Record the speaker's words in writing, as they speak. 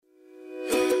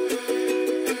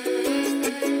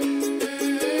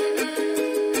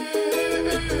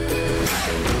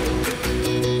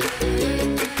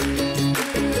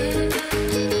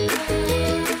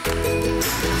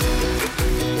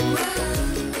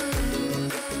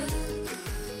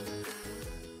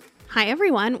Hi,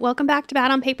 everyone. Welcome back to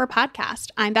Bad on Paper podcast.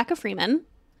 I'm Becca Freeman.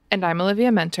 And I'm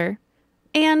Olivia Mentor.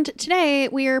 And today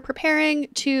we are preparing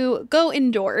to go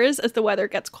indoors as the weather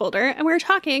gets colder, and we're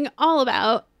talking all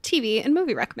about TV and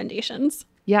movie recommendations.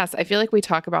 Yes, I feel like we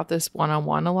talk about this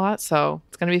one-on-one a lot, so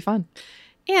it's going to be fun.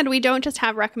 And we don't just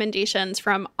have recommendations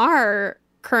from our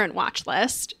current watch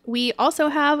list. We also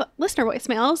have listener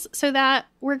voicemails so that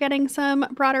we're getting some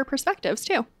broader perspectives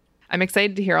too. I'm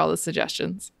excited to hear all the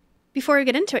suggestions. Before we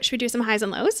get into it, should we do some highs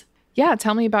and lows? Yeah,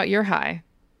 tell me about your high.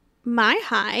 My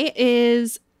high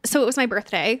is, so it was my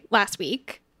birthday last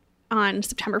week on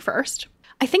September 1st.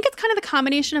 I think it's kind of the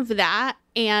combination of that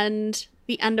and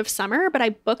the end of summer, but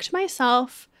I booked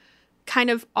myself kind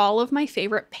of all of my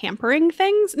favorite pampering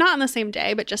things, not on the same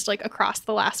day, but just like across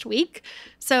the last week.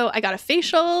 So I got a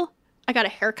facial, I got a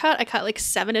haircut, I cut like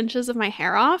 7 inches of my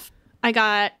hair off. I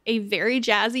got a very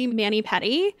jazzy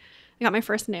mani-pedi. I got my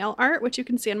first nail art, which you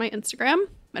can see on my Instagram,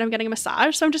 and I'm getting a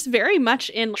massage. So I'm just very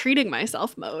much in treating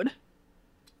myself mode.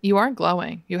 You are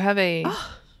glowing. You have a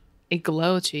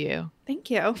glow to you.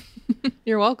 Thank you.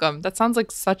 You're welcome. That sounds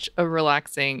like such a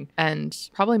relaxing and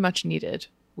probably much needed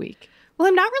week. Well,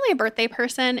 I'm not really a birthday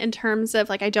person in terms of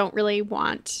like, I don't really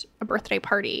want a birthday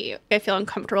party. I feel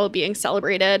uncomfortable being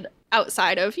celebrated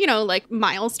outside of, like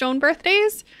milestone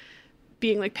birthdays,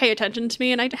 being like, pay attention to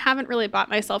me. And I haven't really bought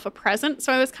myself a present.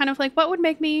 So I was kind of like, what would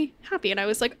make me happy? And I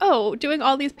was like, doing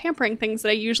all these pampering things that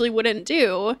I usually wouldn't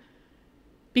do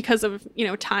because of,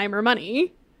 time or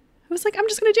money. I was like, I'm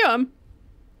just going to do them.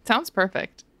 Sounds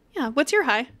perfect. Yeah. What's your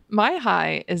high? My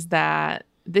high is that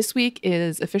this week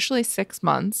is officially 6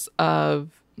 months of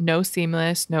no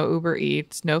Seamless, no Uber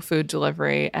Eats, no food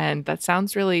delivery. And that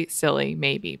sounds really silly,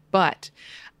 maybe. But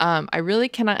I really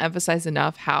cannot emphasize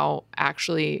enough how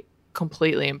actually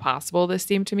completely impossible this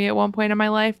seemed to me at one point in my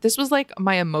life. This was like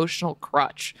my emotional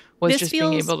crutch, was just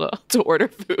being able to order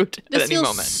food at any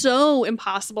moment. This feels so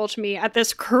impossible to me at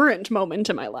this current moment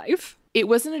in my life. It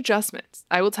was an adjustment,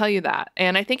 I will tell you that.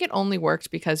 And I think it only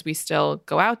worked because we still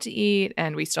go out to eat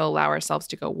and we still allow ourselves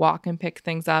to go walk and pick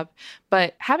things up.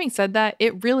 But having said that,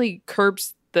 it really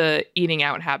curbs the eating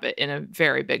out habit in a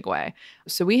very big way.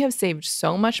 So we have saved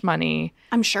so much money.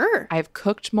 I'm sure. I've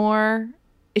cooked more.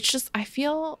 It's just, I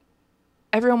feel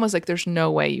everyone was like, there's no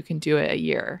way you can do it a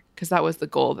year, because that was the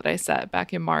goal that I set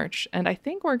back in March. And I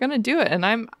think we're going to do it. And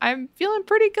I'm feeling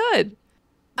pretty good.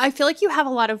 I feel like you have a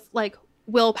lot of like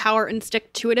willpower and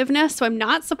stick-to-itiveness, so I'm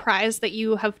not surprised that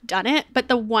you have done it. But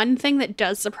the one thing that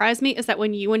does surprise me is that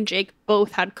when you and Jake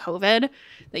both had COVID,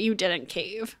 that you didn't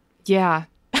cave. Yeah.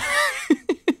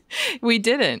 We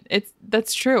didn't.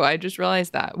 That's true. I just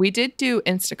realized that. We did do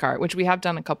Instacart, which we have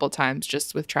done a couple times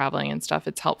just with traveling and stuff.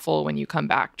 It's helpful when you come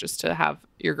back just to have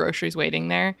your groceries waiting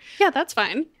there. Yeah, that's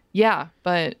fine. Yeah,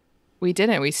 but we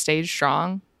didn't. We stayed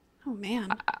strong. Oh,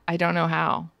 man. I don't know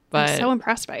how, but I'm so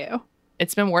impressed by you.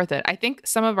 It's been worth it. I think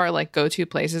some of our like go-to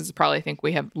places probably think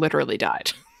we have literally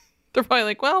died. They're probably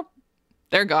like, well,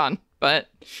 they're gone, but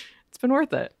it's been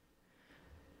worth it.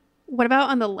 What about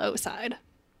on the low side?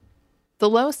 The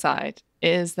low side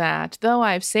is that though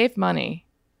I've saved money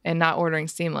and not ordering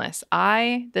Seamless,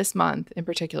 I, this month in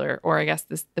particular, or I guess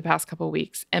the past couple of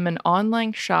weeks, am an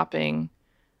online shopping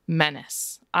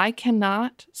menace. I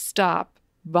cannot stop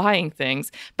buying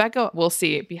things. Becca will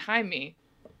see it behind me.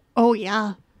 Oh,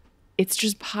 yeah. It's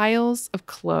just piles of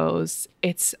clothes.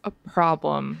 It's a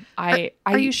problem.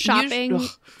 Are you shopping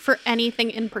for anything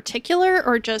in particular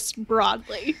or just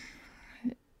broadly?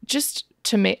 Just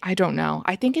to make, I don't know.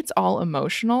 I think it's all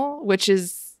emotional, which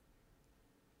is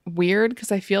weird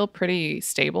because I feel pretty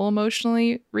stable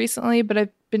emotionally recently, but I've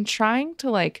been trying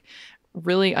to like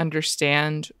really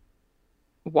understand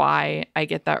why I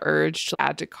get that urge to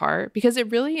add to cart, because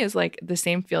it really is like the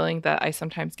same feeling that I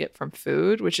sometimes get from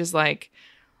food, which is like,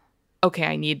 okay,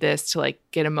 I need this to like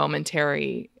get a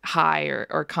momentary high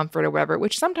or comfort or whatever,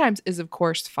 which sometimes is, of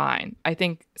course, fine. I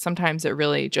think sometimes it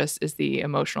really just is the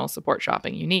emotional support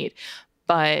shopping you need.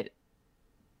 But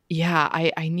yeah,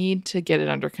 I need to get it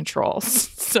under control.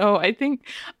 So I think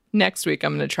next week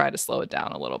I'm going to try to slow it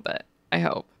down a little bit. I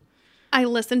hope. I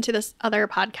listened to this other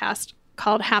podcast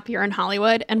called Happier in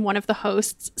Hollywood, and one of the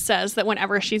hosts says that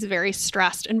whenever she's very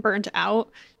stressed and burnt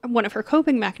out, one of her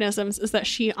coping mechanisms is that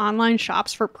she online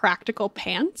shops for practical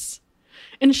pants.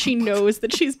 And she knows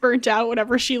that she's burnt out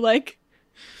whenever she like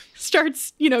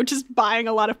starts, just buying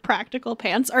a lot of practical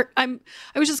pants. I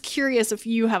was just curious if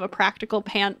you have a practical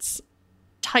pants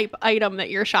type item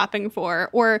that you're shopping for,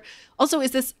 or also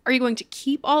are you going to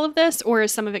keep all of this, or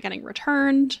is some of it getting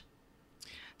returned?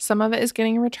 Some of it is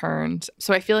getting returned.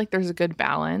 So I feel like there's a good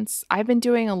balance. I've been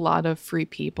doing a lot of Free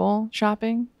People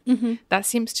shopping. Mm-hmm. That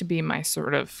seems to be my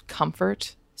sort of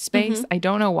comfort space. I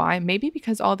don't know why. Maybe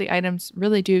because all the items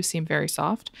really do seem very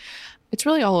soft. It's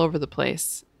really all over the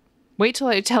place. Wait till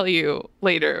I tell you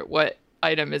later what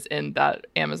item is in that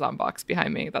Amazon box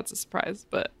behind me. That's a surprise,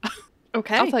 but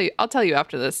Okay. I'll tell you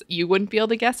after this. You wouldn't be able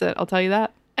to guess it. I'll tell you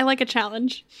that. I like a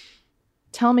challenge.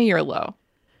 Tell me your low.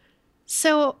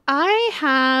 So I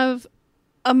have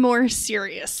a more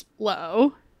serious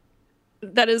low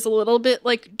that is a little bit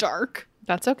like dark,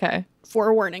 That's okay.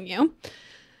 forewarning you.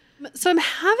 So I'm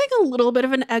having a little bit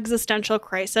of an existential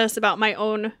crisis about my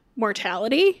own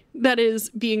mortality that is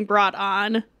being brought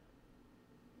on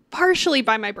partially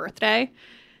by my birthday.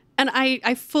 And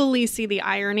I fully see the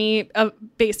irony of,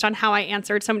 based on how I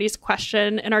answered somebody's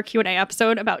question in our Q&A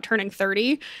episode about turning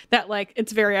 30, that like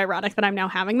it's very ironic that I'm now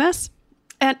having this.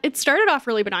 And it started off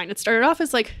really benign. It started off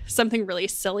as like something really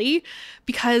silly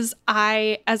because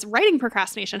I, as writing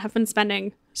procrastination, have been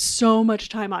spending so much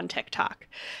time on TikTok.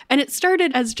 And it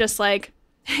started as just like,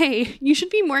 hey, you should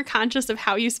be more conscious of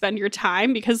how you spend your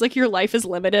time because like your life is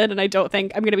limited. And I don't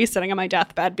think I'm going to be sitting on my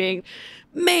deathbed being,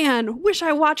 man, wish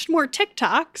I watched more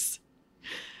TikToks.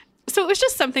 So it was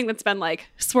just something that's been like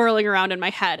swirling around in my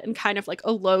head in kind of like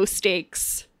a low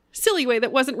stakes, silly way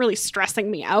that wasn't really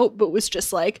stressing me out, but was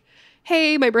just like,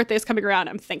 hey, my birthday's coming around.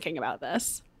 I'm thinking about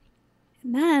this.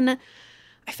 And then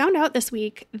I found out this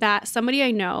week that somebody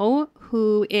I know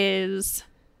who is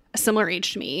a similar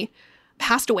age to me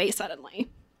passed away suddenly.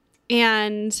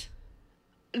 And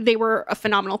they were a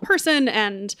phenomenal person.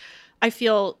 And I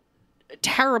feel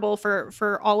terrible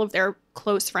for all of their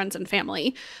close friends and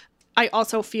family. I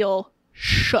also feel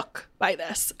shook by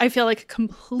this. I feel like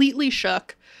completely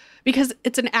shook because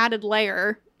it's an added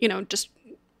layer, you know, just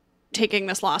taking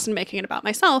this loss and making it about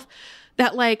myself,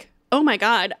 that like, oh my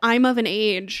God, I'm of an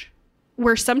age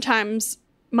where sometimes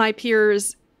my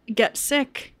peers get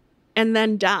sick and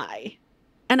then die.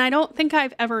 And I don't think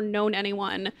I've ever known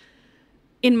anyone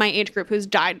in my age group who's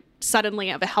died suddenly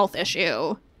of a health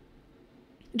issue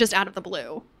just out of the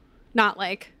blue. Not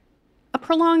like a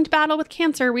prolonged battle with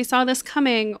cancer, we saw this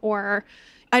coming, or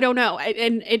I don't know.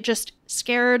 And it just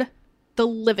scared the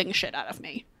living shit out of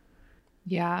me.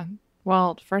 Yeah.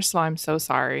 Well, first of all, I'm so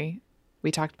sorry.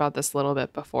 We talked about this a little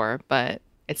bit before, but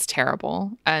it's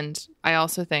terrible. And I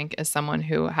also think as someone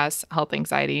who has health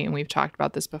anxiety, and we've talked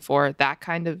about this before, that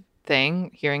kind of thing,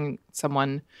 hearing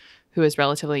someone who is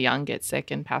relatively young get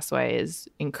sick and pass away is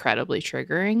incredibly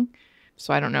triggering.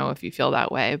 So I don't know if you feel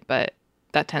that way, but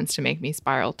that tends to make me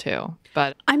spiral too.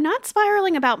 But I'm not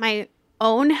spiraling about my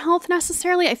own health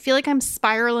necessarily. I feel like I'm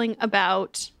spiraling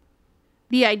about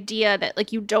the idea that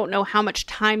like you don't know how much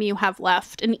time you have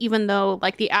left. And even though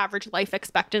like the average life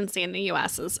expectancy in the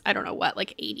US is, I don't know what,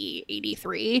 like 80,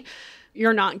 83,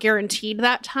 you're not guaranteed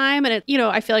that time. And it, you know,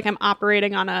 I feel like I'm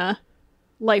operating on a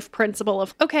life principle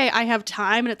of, okay, I have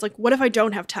time. And it's like, what if I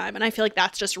don't have time? And I feel like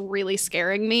that's just really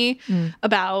scaring me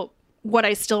about what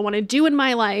I still want to do in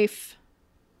my life.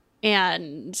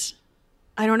 And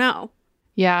I don't know.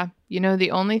 yeah, you know,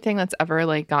 the only thing that's ever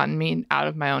like gotten me out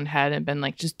of my own head and been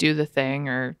like, just do the thing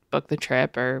or book the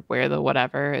trip or wear the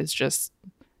whatever is just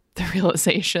the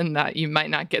realization that you might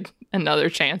not get another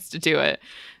chance to do it.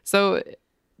 So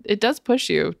it does push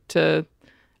you to,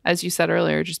 as you said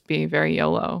earlier, just be very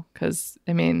YOLO. Because,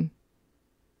 I mean,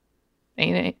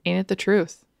 ain't it the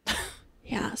truth?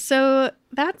 Yeah, so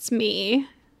that's me.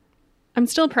 I'm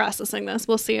still processing this.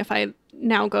 We'll see if I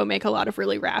now go make a lot of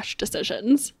really rash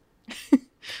decisions.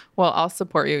 Well, I'll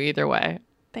support you either way.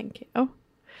 Thank you.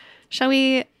 Shall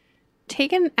we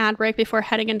take an ad break before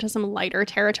heading into some lighter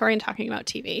territory and talking about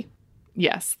TV?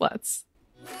 Yes, let's.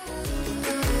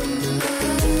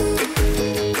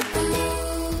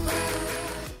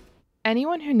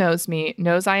 Anyone who knows me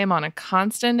knows I am on a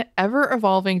constant,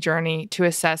 ever-evolving journey to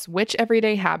assess which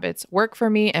everyday habits work for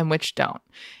me and which don't.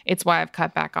 It's why I've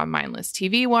cut back on mindless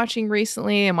TV watching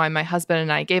recently and why my husband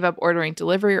and I gave up ordering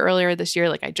delivery earlier this year,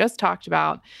 like I just talked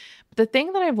about. But the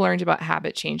thing that I've learned about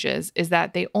habit changes is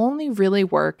that they only really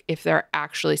work if they're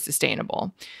actually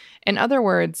sustainable. In other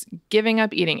words, giving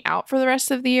up eating out for the rest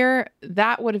of the year,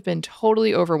 that would have been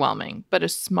totally overwhelming, but a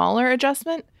smaller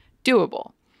adjustment,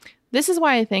 doable. This is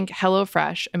why I think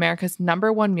HelloFresh, America's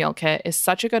 #1 meal kit, is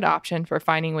such a good option for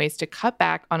finding ways to cut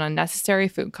back on unnecessary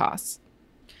food costs.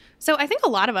 So I think a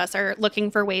lot of us are looking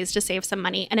for ways to save some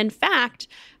money. And in fact,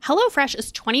 HelloFresh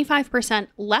is 25%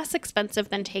 less expensive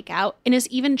than takeout and is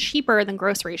even cheaper than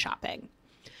grocery shopping.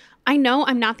 I know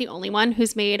I'm not the only one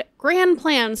who's made grand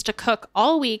plans to cook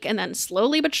all week and then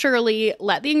slowly but surely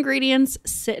let the ingredients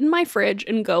sit in my fridge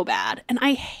and go bad. And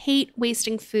I hate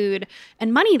wasting food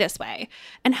and money this way.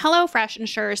 And HelloFresh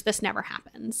ensures this never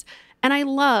happens. And I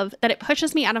love that it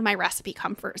pushes me out of my recipe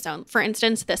comfort zone. For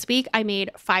instance, this week I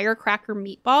made firecracker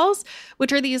meatballs,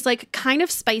 which are these like kind of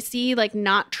spicy, like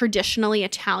not traditionally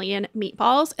Italian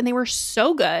meatballs. And they were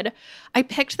so good. I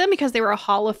picked them because they were a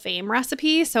Hall of Fame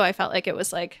recipe. So I felt like it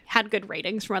was like had good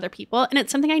ratings from other people. And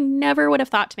it's something I never would have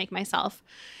thought to make myself.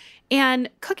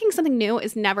 And cooking something new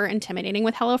is never intimidating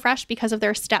with HelloFresh because of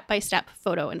their step-by-step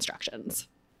photo instructions.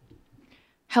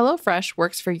 HelloFresh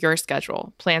works for your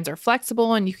schedule. Plans are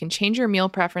flexible and you can change your meal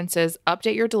preferences,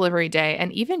 update your delivery day,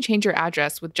 and even change your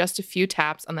address with just a few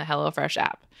taps on the HelloFresh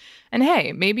app. And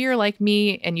hey, maybe you're like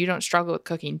me and you don't struggle with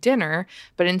cooking dinner,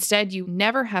 but instead you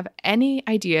never have any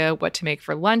idea what to make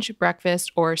for lunch,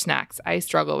 breakfast, or snacks. I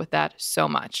struggle with that so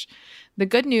much. The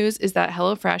good news is that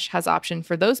HelloFresh has option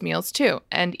for those meals too,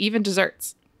 and even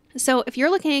desserts. So if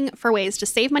you're looking for ways to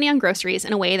save money on groceries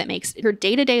in a way that makes your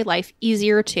day-to-day life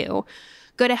easier too,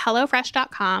 go to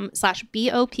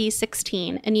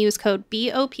HelloFresh.com/BOP16 and use code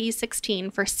BOP16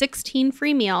 for 16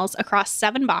 free meals across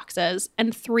 7 boxes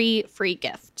and 3 free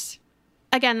gifts.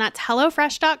 Again, that's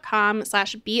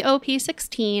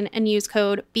HelloFresh.com/BOP16 and use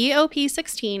code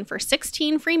BOP16 for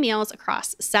 16 free meals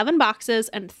across 7 boxes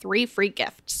and 3 free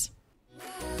gifts.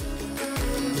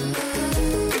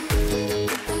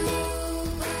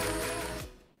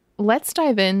 Let's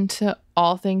dive into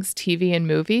all things TV and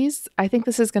movies. I think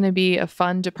this is going to be a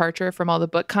fun departure from all the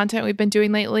book content we've been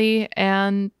doing lately,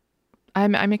 and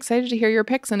I'm excited to hear your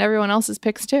picks and everyone else's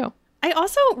picks too. I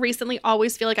also recently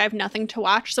always feel like I have nothing to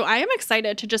watch, so I am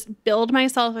excited to just build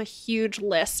myself a huge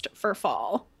list for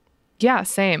fall. Yeah,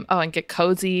 same. Oh, and get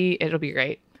cozy. It'll be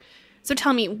great. So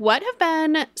tell me, what have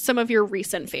been some of your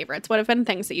recent favorites? What have been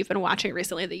things that you've been watching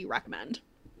recently that you recommend?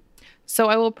 So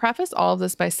I will preface all of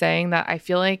this by saying that I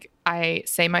feel like I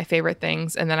say my favorite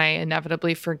things and then I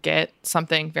inevitably forget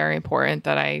something very important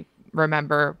that I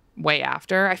remember way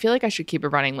after. I feel like I should keep a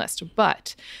running list.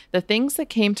 But the things that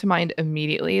came to mind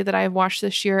immediately that I've watched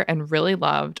this year and really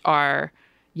loved are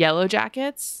Yellow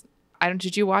Jackets.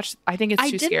 Did you watch? I think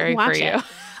it's too scary for you.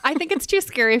 I think it's too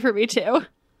scary for me too.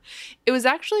 It was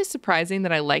actually surprising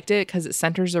that I liked it because it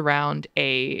centers around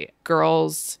a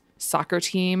girls' soccer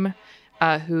team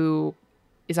who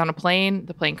is on a plane.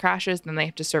 The plane crashes, then they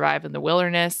have to survive in the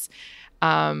wilderness.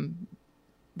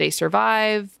 They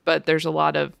survive, but there's a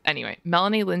lot of... Anyway,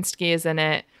 Melanie Lynskey is in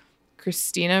it.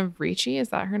 Christina Ricci, is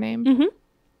that her name?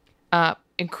 Mm-hmm.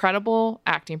 Incredible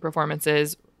acting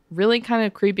performances. Really kind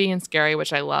of creepy and scary,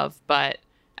 which I love. But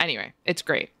anyway, it's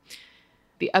great.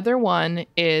 The other one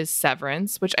is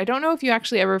Severance, which I don't know if you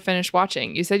actually ever finished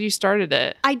watching. You said you started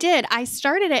it. I did. I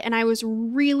started it and I was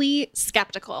really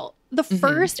skeptical. The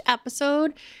first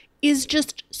episode is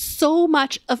just so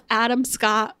much of Adam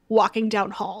Scott walking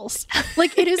down halls.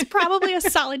 Like, it is probably a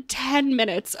solid 10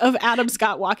 minutes of Adam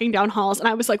Scott walking down halls. And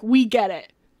I was like, we get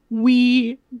it.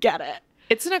 We get it.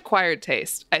 It's an acquired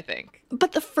taste, I think.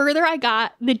 But the further I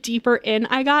got, the deeper in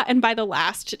I got. And by the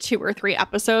last 2 or 3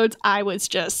 episodes, I was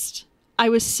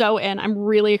so in. I'm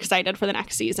really excited for the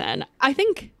next season. I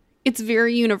think it's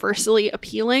very universally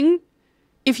appealing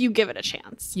if you give it a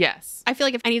chance. Yes. I feel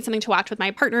like if I need something to watch with my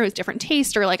partner who has different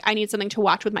taste, or like I need something to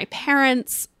watch with my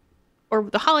parents or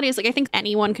the holidays, like I think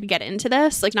anyone could get into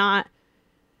this. Like, not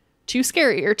too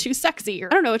scary or too sexy, or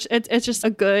I don't know. It's just a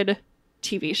good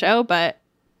TV show, but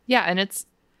yeah, and it's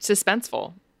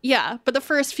suspenseful. Yeah, but the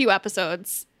first few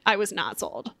episodes, I was not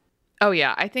sold. Oh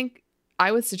yeah, I think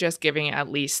I would suggest giving it at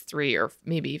least 3 or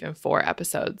maybe even 4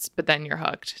 episodes, but then you're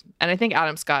hooked. And I think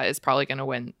Adam Scott is probably going to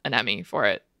win an Emmy for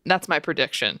it. That's my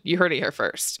prediction. You heard it here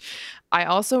first. I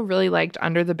also really liked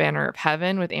Under the Banner of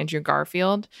Heaven with Andrew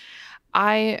Garfield.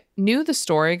 I knew the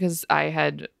story because I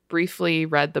had briefly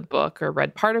read the book or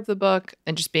read part of the book,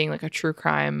 and just being like a true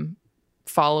crime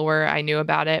follower, I knew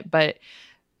about it. But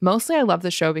mostly I love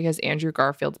the show because Andrew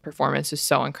Garfield's performance is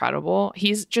so incredible.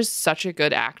 He's just such a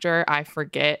good actor. I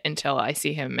forget until I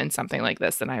see him in something like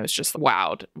this, and I was just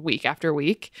wowed week after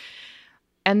week.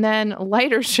 And then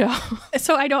lighter show.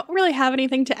 So I don't really have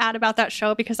anything to add about that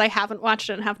show because I haven't watched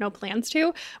it and have no plans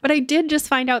to. But I did just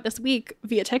find out this week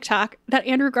via TikTok that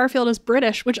Andrew Garfield is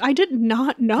British, which I did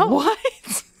not know.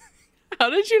 What? How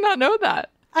did you not know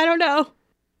that? I don't know.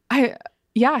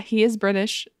 Yeah, he is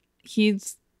British.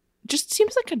 He's just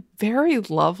seems like a very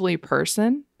lovely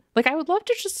person. Like, I would love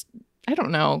to just, I don't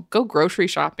know, go grocery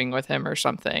shopping with him or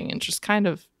something and just kind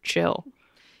of chill.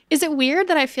 Is it weird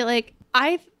that I feel like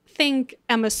I think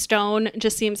Emma Stone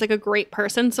just seems like a great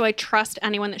person, so I trust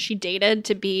anyone that she dated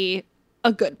to be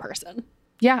a good person?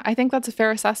 Yeah, I think that's a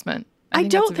fair assessment. I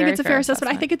don't think it's a fair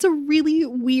assessment. I think it's a really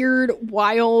weird,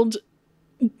 wild,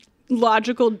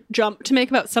 logical jump to make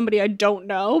about somebody I don't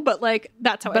know, but like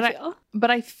that's how I feel.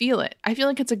 But I feel it. I feel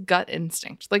like it's a gut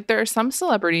instinct. Like there are some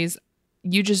celebrities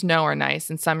you just know are nice,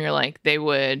 and some you're like, they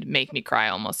would make me cry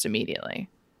almost immediately.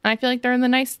 And I feel like they're in the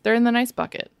nice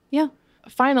bucket. Yeah.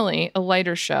 Finally, a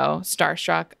lighter show,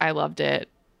 Starstruck. I loved it.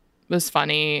 It was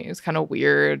funny. It was kind of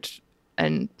weird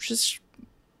and just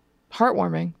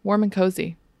heartwarming, warm and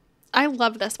cozy. I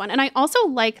love this one. And I also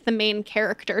like the main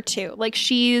character too. Like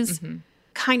she's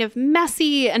kind of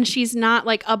messy and she's not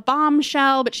like a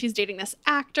bombshell, but she's dating this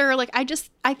actor. Like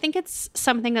I think it's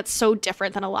something that's so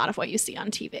different than a lot of what you see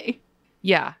on TV.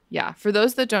 Yeah. Yeah. For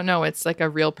those that don't know, it's like a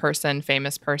real person,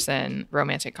 famous person,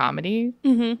 romantic comedy.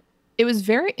 Mm-hmm. It was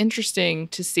very interesting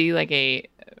to see like I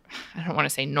don't want to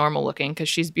say normal looking because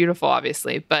she's beautiful,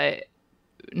 obviously, but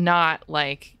not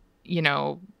like, you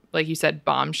know, like you said,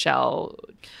 bombshell.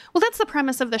 Well, that's the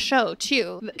premise of the show,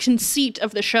 too. The conceit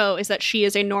of the show is that she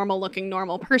is a normal-looking,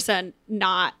 normal person,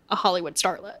 not a Hollywood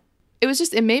starlet.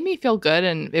 It made me feel good,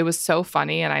 and it was so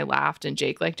funny, and I laughed, and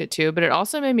Jake liked it, too. But it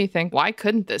also made me think, why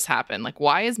couldn't this happen? Like,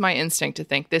 why is my instinct to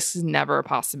think this is never a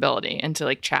possibility and to,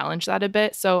 like, challenge that a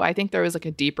bit? So I think there was, like,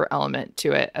 a deeper element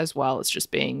to it as well as just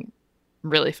being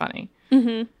really funny.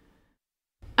 Mm-hmm.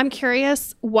 I'm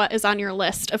curious what is on your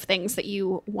list of things that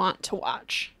you want to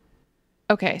watch.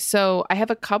 Okay, so I have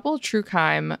a couple true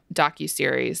crime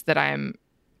docuseries that I'm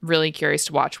really curious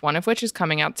to watch, one of which is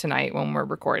coming out tonight when we're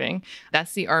recording.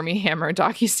 That's the Armie Hammer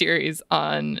docuseries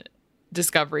on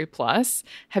Discovery Plus.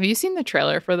 Have you seen the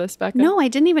trailer for this, Becca? No, I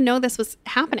didn't even know this was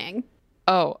happening.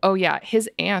 Oh yeah. His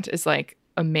aunt is like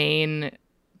a main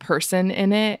person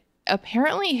in it.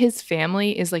 Apparently his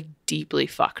family is like deeply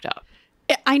fucked up.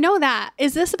 I know that.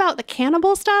 Is this about the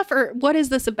cannibal stuff or what is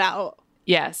this about?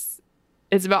 Yes.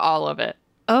 It's about all of it.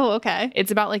 Oh, okay.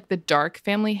 It's about like the dark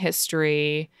family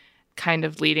history kind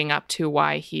of leading up to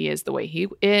why he is the way he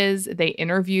is. They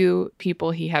interview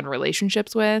people he had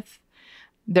relationships with.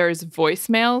 There's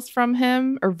voicemails from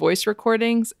him or voice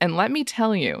recordings. And let me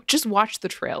tell you, just watch the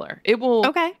trailer. It will.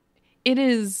 Okay. It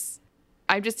is.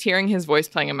 I'm just hearing his voice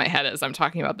playing in my head as I'm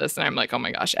talking about this. And I'm like, oh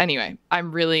my gosh. Anyway,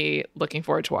 I'm really looking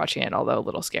forward to watching it, although a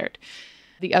little scared.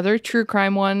 The other true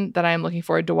crime one that I'm looking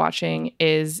forward to watching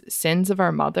is Sins of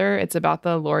Our Mother. It's about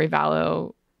the Lori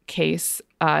Vallow case.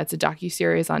 It's a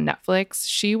docuseries on Netflix.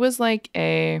 She was like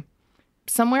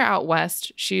somewhere out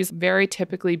west. She's very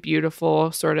typically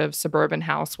beautiful, sort of suburban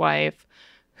housewife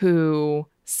who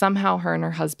somehow her and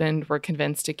her husband were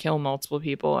convinced to kill multiple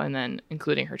people and then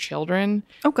including her children.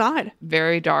 Oh, God.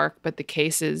 Very dark, but the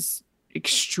case is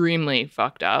extremely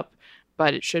fucked up.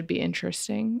 But it should be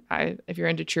interesting if you're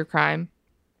into true crime.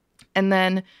 And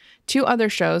then two other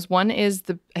shows. One is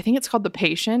I think it's called The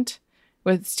Patient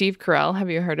with Steve Carell. Have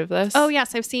you heard of this? Oh,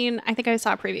 yes. I think I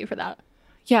saw a preview for that.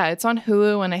 Yeah, it's on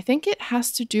Hulu. And I think it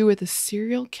has to do with a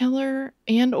serial killer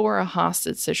and or a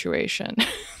hostage situation.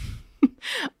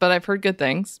 But I've heard good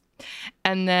things.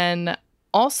 And then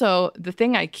also the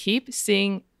thing I keep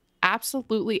seeing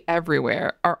absolutely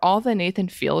everywhere are all the Nathan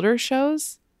Fielder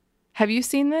shows. Have you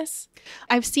seen this?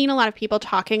 I've seen a lot of people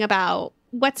talking about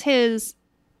what's his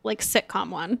like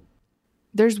sitcom one.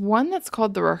 There's one that's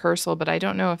called The Rehearsal, but I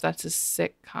don't know if that's a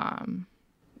sitcom.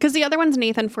 Because the other one's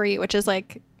Nathan For You, which is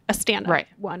like a stand-up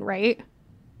one, right?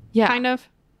 Yeah. Kind of.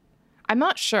 I'm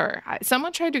not sure.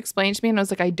 Someone tried to explain to me and I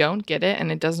was like, I don't get it.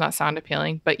 And it does not sound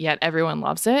appealing, but yet everyone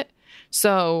loves it.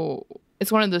 So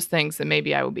it's one of those things that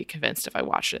maybe I will be convinced if I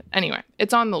watch it. Anyway,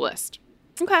 it's on the list.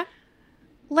 Okay.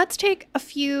 Let's take a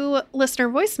few listener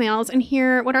voicemails and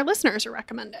hear what our listeners are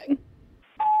recommending.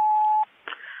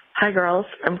 Hi, girls.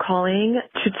 I'm calling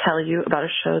to tell you about a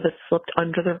show that slipped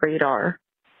under the radar.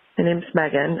 My name's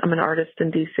Megan. I'm an artist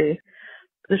in DC.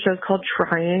 The show's called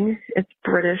Trying. It's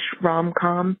British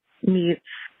rom-com meets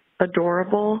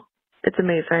adorable. It's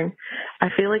amazing. I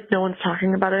feel like no one's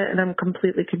talking about it, and I'm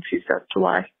completely confused as to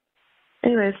why.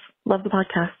 Anyways, love the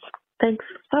podcast. Thanks.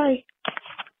 Bye.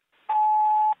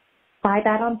 Hi,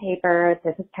 Bad on Paper.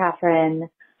 This is Catherine.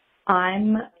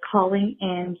 I'm calling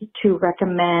in to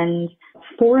recommend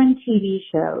foreign TV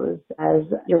shows as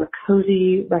your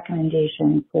cozy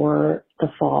recommendation for the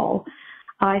fall.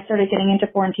 I started getting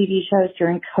into foreign TV shows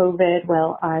during COVID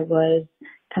while I was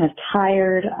kind of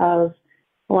tired of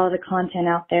a lot of the content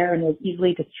out there and was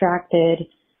easily distracted.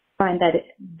 Find that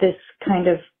this kind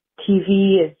of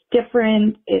TV is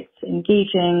different. It's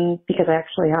engaging because I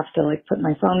actually have to like put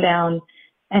my phone down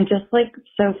and just like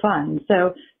so fun.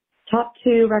 So top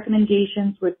two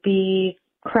recommendations would be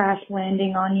Crash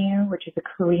Landing on You, which is a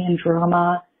Korean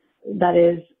drama that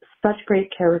is such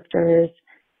great characters,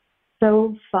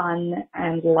 so fun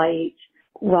and light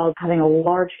while having a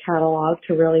large catalog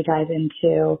to really dive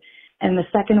into. And the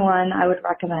second one I would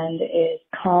recommend is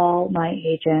Call My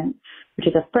Agent, which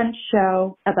is a French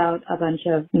show about a bunch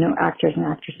of, actors and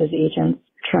actresses, agents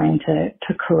trying to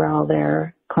corral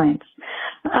their clients.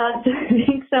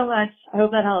 Thanks so much. I hope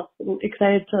that helps.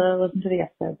 Excited to listen to the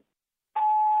episode.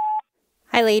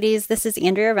 Hi, ladies. This is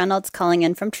Andrea Reynolds calling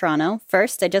in from Toronto.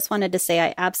 First, I just wanted to say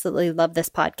I absolutely love this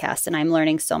podcast and I'm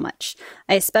learning so much.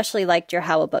 I especially liked your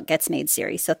How a Book Gets Made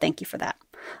series, so thank you for that.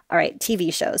 All right,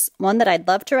 TV shows. One that I'd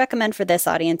love to recommend for this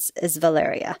audience is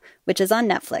Valeria, which is on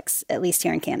Netflix, at least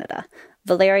here in Canada.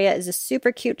 Valeria is a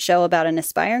super cute show about an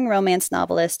aspiring romance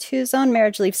novelist whose own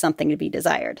marriage leaves something to be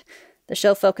desired. The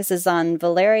show focuses on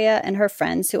Valeria and her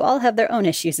friends, who all have their own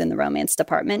issues in the romance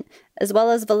department, as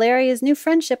well as Valeria's new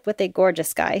friendship with a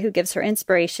gorgeous guy who gives her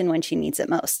inspiration when she needs it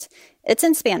most. It's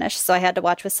in Spanish, so I had to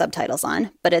watch with subtitles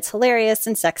on, but it's hilarious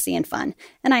and sexy and fun,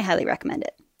 and I highly recommend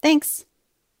it. Thanks!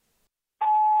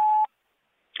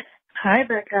 Hi,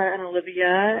 Becca and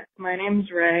Olivia. My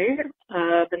name's Ray.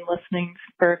 I've been listening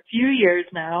for a few years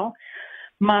now.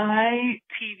 My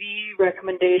TV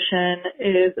recommendation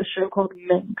is a show called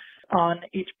Minx on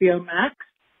HBO Max.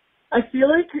 I feel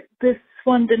like this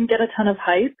one didn't get a ton of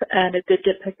hype, and it did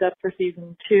get picked up for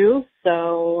season 2,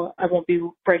 so I won't be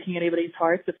breaking anybody's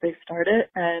hearts if they start it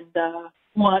and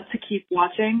want to keep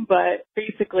watching. But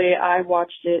basically, I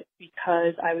watched it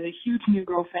because I was a huge New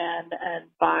Girl fan and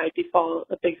by default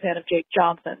a big fan of Jake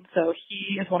Johnson. So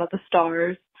he is one of the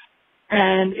stars.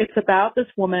 And it's about this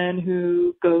woman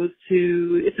who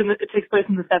it takes place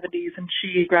in the 70s, and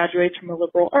she graduates from a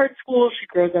liberal arts school. She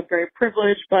grows up very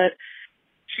privileged, but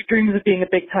she dreams of being a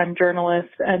big-time journalist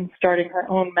and starting her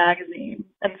own magazine.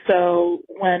 And so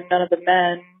when none of the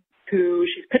men who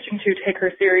she's pitching to take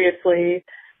her seriously,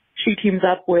 she teams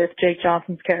up with Jake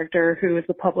Johnson's character, who is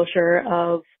the publisher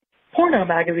of porno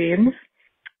magazines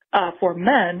for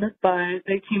men, but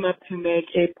they team up to make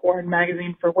a porn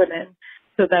magazine for women,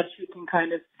 so that she can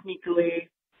kind of sneakily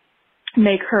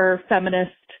make her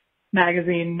feminist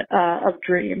magazine of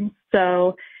dreams.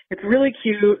 So it's really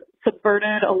cute,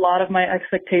 subverted a lot of my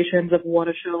expectations of what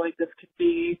a show like this could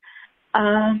be.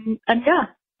 And yeah,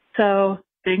 so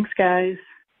thanks, guys.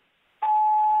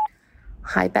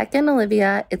 Hi, Becca and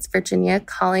Olivia. It's Virginia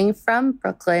calling from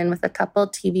Brooklyn with a couple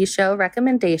TV show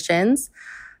recommendations.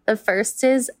 The first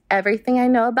is Everything I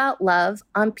Know About Love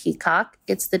on Peacock.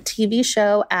 It's the TV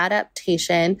show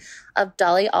adaptation of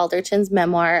Dolly Alderton's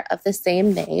memoir of the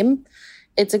same name.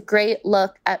 It's a great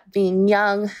look at being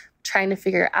young, trying to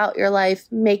figure out your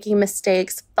life, making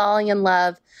mistakes, falling in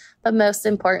love, but most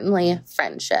importantly,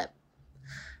 friendship.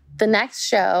 The next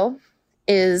show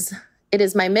is It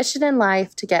Is My Mission in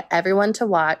Life to get everyone to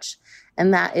watch,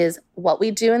 and that is What We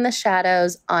Do in the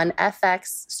Shadows on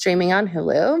FX, streaming on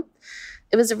Hulu.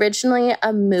 It was originally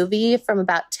a movie from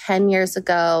about 10 years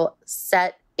ago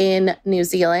set in New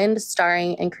Zealand,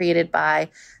 starring and created by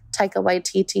Taika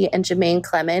Waititi and Jermaine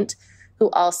Clement, who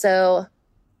also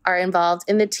are involved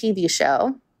in the TV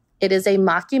show. It is a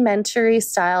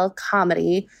mockumentary-style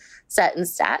comedy set in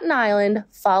Staten Island,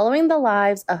 following the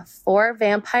lives of 4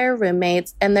 vampire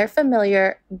roommates and their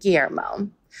familiar Guillermo.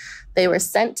 They were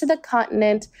sent to the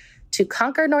continent to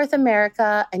conquer North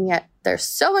America, and yet they're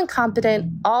so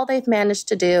incompetent, all they've managed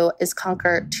to do is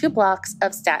conquer 2 blocks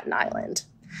of Staten Island.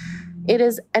 It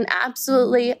is an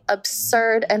absolutely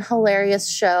absurd and hilarious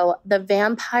show. The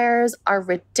vampires are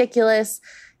ridiculous.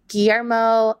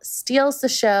 Guillermo steals the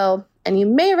show, and you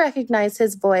may recognize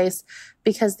his voice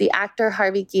because the actor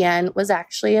Harvey Guillen was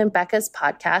actually in Becca's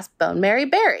podcast, Bone Mary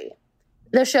Berry.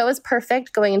 The show is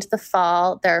perfect going into the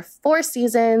fall. There are 4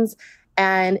 seasons,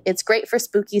 and it's great for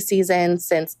spooky season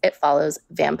since it follows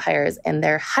vampires and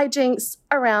their hijinks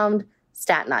around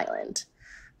Staten Island.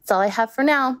 That's all I have for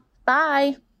now.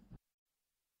 Bye.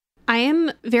 I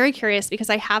am very curious because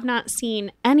I have not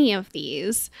seen any of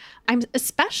these. I'm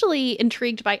especially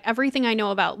intrigued by Everything I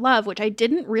Know About Love, which I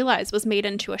didn't realize was made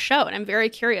into a show. And I'm very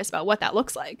curious about what that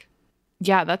looks like.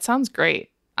 Yeah, that sounds great.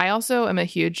 I also am a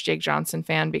huge Jake Johnson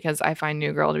fan because I find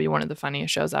New Girl to be one of the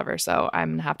funniest shows ever. So I'm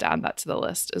going to have to add that to the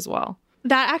list as well.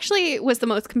 That actually was the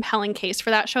most compelling case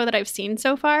for that show that I've seen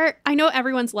so far. I know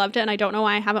everyone's loved it, and I don't know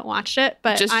why I haven't watched it.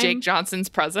 But just Jake Johnson's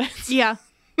presence. Yeah.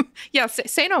 Yeah,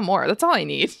 say no more. That's all I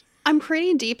need. I'm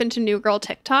pretty deep into New Girl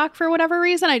TikTok for whatever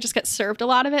reason. I just get served a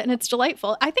lot of it, and it's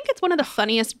delightful. I think it's one of the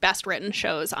funniest, best written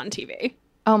shows on TV.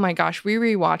 Oh my gosh, we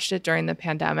rewatched it during the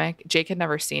pandemic. Jake had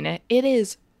never seen it. It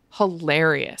is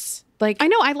hilarious. Like, I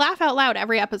know, I laugh out loud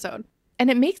every episode.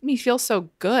 And it makes me feel so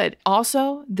good.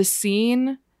 Also, the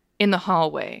scene in the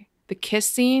hallway, the kiss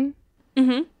scene.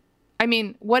 Mm-hmm. I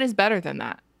mean, what is better than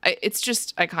that? It's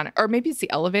just iconic. Or maybe it's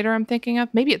the elevator I'm thinking of.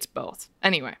 Maybe it's both.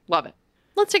 Anyway, love it.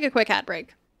 Let's take a quick ad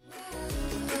break.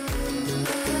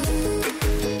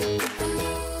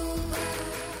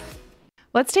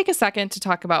 Let's take a second to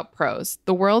talk about Prose,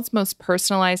 the world's most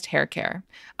personalized hair care.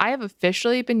 I have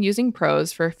officially been using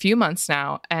Prose for a few months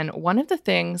now, and one of the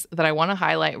things that I want to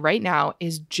highlight right now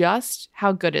is just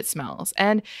how good it smells.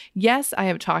 And yes, I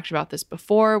have talked about this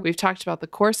before. We've talked about the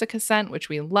Corsica scent, which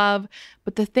we love,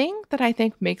 but the thing that I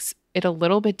think makes it a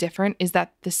little bit different is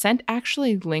that the scent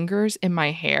actually lingers in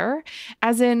my hair.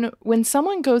 As in, when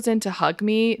someone goes in to hug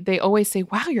me, they always say,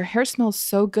 "Wow, your hair smells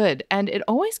so good." And it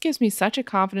always gives me such a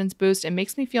confidence boost and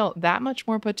makes me feel that much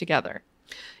more put together.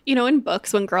 You know, in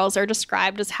books, when girls are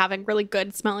described as having really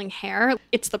good smelling hair,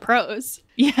 it's the Prose.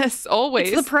 Yes,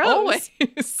 always. It's the Prose. Always.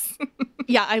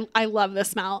 Yeah, I love the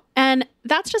smell. And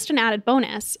that's just an added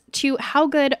bonus to how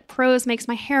good Prose makes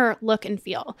my hair look and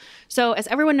feel. So as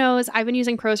everyone knows, I've been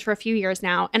using Prose for a few years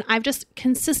now, and I've just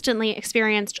consistently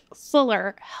experienced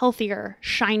fuller, healthier,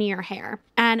 shinier hair.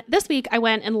 And this week I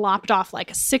went and lopped off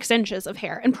like 6 inches of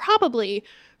hair. And probably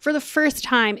for the first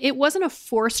time, it wasn't a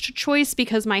forced choice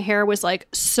because my hair was like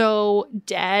so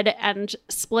dead and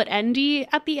split endy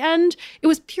at the end. It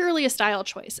was purely a style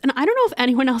choice. And I don't know if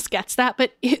anyone else gets that,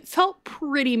 but it felt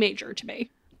pretty major to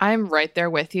me. I'm right there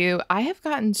with you. I have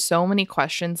gotten so many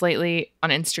questions lately on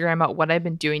Instagram about what I've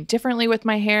been doing differently with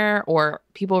my hair, or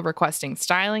people requesting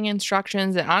styling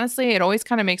instructions. And honestly, it always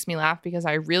kind of makes me laugh because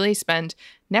I really spend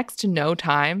next to no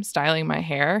time styling my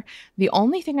hair. The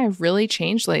only thing I've really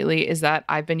changed lately is that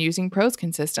I've been using Prose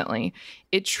consistently.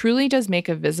 It truly does make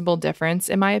a visible difference,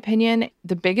 in my opinion.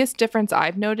 The biggest difference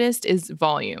I've noticed is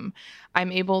volume.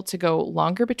 I'm able to go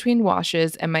longer between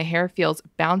washes and my hair feels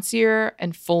bouncier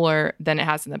and fuller than it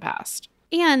has in the past.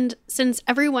 And since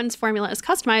everyone's formula is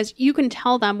customized, you can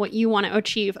tell them what you want to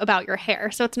achieve about your hair.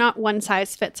 So it's not one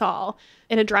size fits all.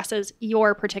 It addresses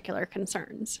your particular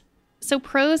concerns. So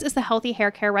Prose is the healthy hair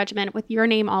care regimen with your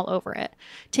name all over it.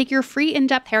 Take your free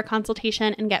in-depth hair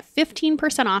consultation and get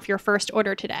 15% off your first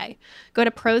order today. Go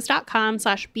to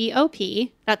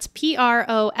prose.com/BOP. That's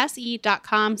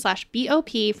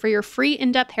PROSE.com/BOP for your free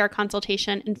in-depth hair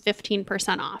consultation and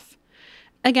 15% off.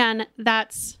 Again,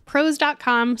 that's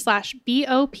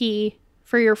prose.com/BOP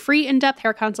for your free in-depth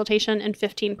hair consultation and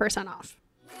 15% off.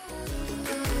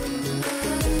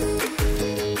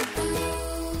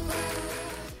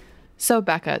 So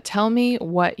Becca, tell me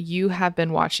what you have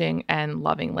been watching and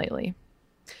loving lately.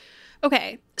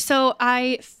 Okay, so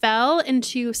I fell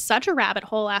into such a rabbit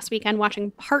hole last weekend watching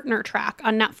Partner Track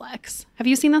on Netflix. Have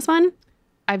you seen this one?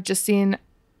 I've just seen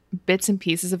bits and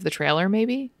pieces of the trailer,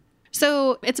 maybe.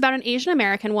 So it's about an Asian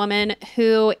American woman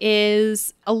who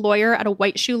is a lawyer at a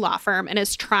white shoe law firm and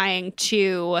is trying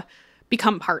to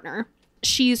become partner.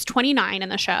 She's 29 in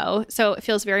the show, so it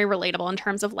feels very relatable in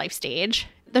terms of life stage.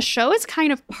 The show is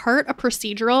kind of part a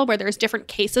procedural where there's different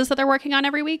cases that they're working on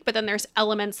every week, but then there's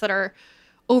elements that are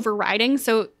overriding.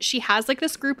 So she has like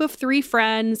this group of 3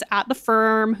 friends at the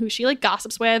firm who she like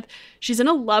gossips with. She's in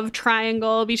a love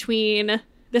triangle between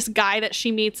this guy that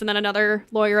she meets and then another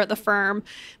lawyer at the firm.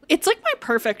 It's like my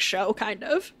perfect show, kind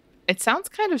of. It sounds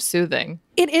kind of soothing.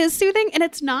 It is soothing, and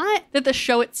it's not that the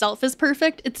show itself is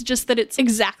perfect. It's just that it's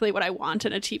exactly what I want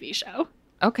in a TV show.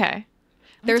 Okay.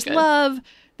 There's love,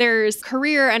 there's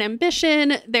career and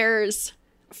ambition, there's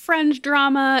friend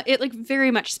drama. It like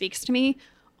very much speaks to me.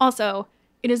 Also,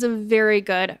 it is a very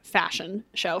good fashion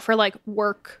show for like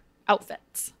work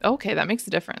outfits. Okay, that makes a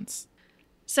difference.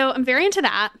 So I'm very into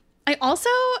that. I also,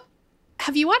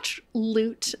 have you watched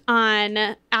Loot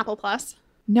on Apple Plus?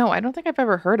 No, I don't think I've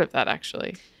ever heard of that,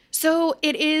 actually. So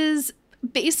it is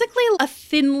basically a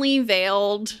thinly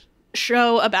veiled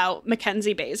show about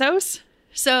Mackenzie Bezos.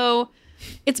 So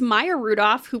it's Maya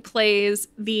Rudolph who plays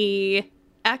the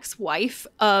ex-wife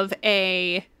of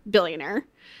a billionaire.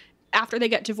 After they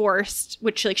get divorced,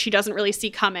 which like she doesn't really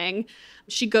see coming,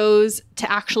 she goes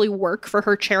to actually work for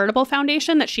her charitable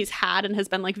foundation that she's had and has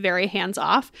been like very hands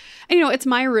off. And you know, it's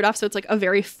Maya Rudolph, so it's like a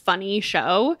very funny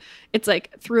show. It's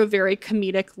like through a very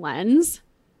comedic lens.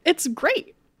 It's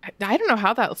great. I don't know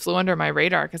how that flew under my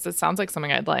radar because it sounds like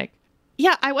something I'd like.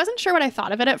 Yeah, I wasn't sure what I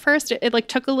thought of it at first. It like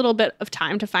took a little bit of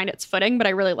time to find its footing, but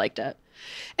I really liked it.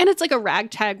 And it's like a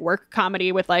ragtag work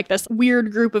comedy with like this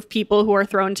weird group of people who are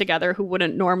thrown together who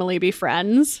wouldn't normally be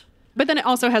friends. But then it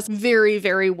also has very,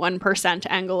 very 1%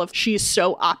 angle of she's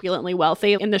so opulently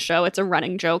wealthy. In the show, it's a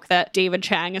running joke that David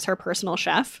Chang is her personal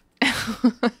chef.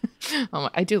 Oh,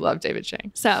 I do love David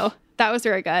Chang. So that was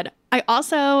very good. I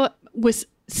also was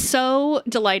so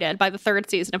delighted by the 3rd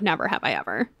season of Never Have I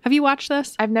Ever. Have you watched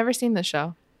this? I've never seen the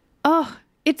show. Oh,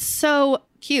 it's so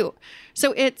cute.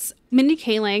 So it's Mindy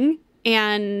Kaling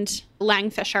and Lang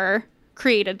Fisher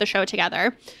created the show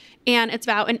together. And it's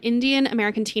about an Indian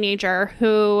American teenager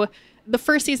who the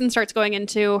first season starts going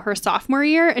into her sophomore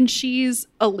year, and she's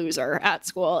a loser at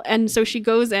school. And so she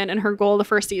goes in, and her goal the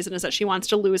first season is that she wants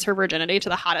to lose her virginity to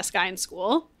the hottest guy in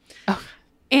school. Oh.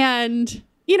 And,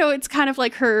 you know, it's kind of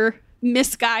like her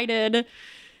misguided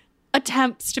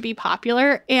attempts to be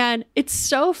popular. And it's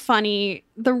so funny.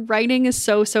 The writing is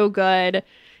so, so good.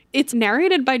 It's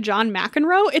narrated by John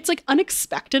McEnroe. It's like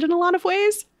unexpected in a lot of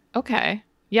ways. Okay.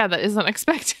 Yeah, that is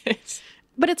unexpected.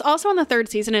 But it's also on the third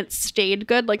season. It stayed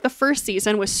good. Like the first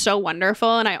season was so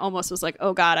wonderful. And I almost was like,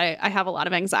 oh God, I have a lot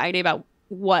of anxiety about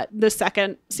what the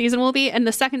second season will be. And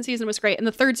the second season was great. And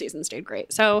the third season stayed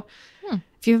great. So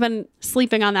if you've been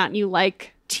sleeping on that and you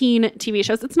like teen TV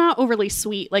shows, it's not overly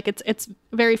sweet. Like it's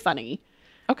very funny.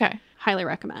 Okay. Highly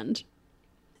recommend.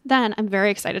 Then I'm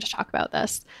very excited to talk about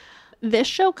this. This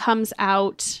show comes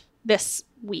out this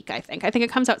week, I think. I think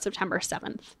it comes out September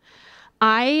 7th.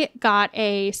 I got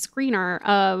a screener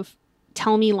of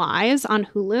Tell Me Lies on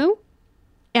Hulu,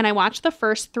 and I watched the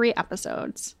first 3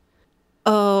 episodes.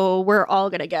 Oh, we're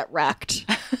all going to get wrecked.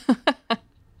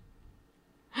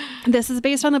 This is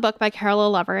based on the book by Carola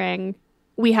Lovering.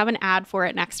 We have an ad for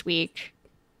it next week.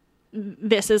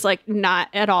 This is like not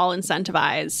at all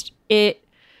incentivized.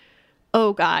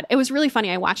 Oh God, it was really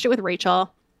funny. I watched it with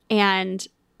Rachel, and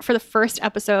for the first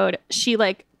episode, she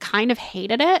like kind of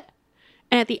hated it.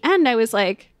 And at the end, I was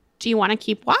like, do you want to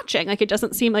keep watching? Like, it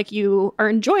doesn't seem like you are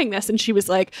enjoying this. And she was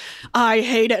like, I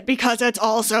hate it because it's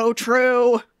also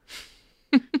true.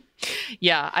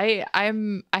 Yeah, I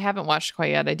haven't watched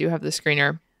quite yet. I do have the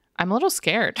screener. I'm a little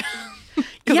scared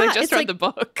because I just read the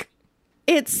book.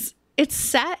 It's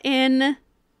set in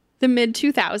the mid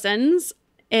 2000s.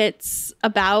 It's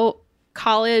about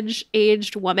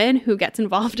college-aged woman who gets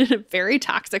involved in a very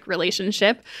toxic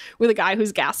relationship with a guy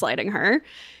who's gaslighting her.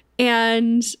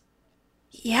 And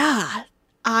yeah,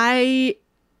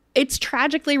 it's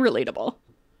tragically relatable.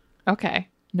 Okay.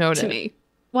 Noted. To me.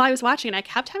 While I was watching it, I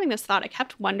kept having this thought. I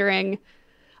kept wondering,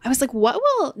 I was like, what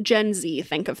will Gen Z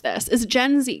think of this? Is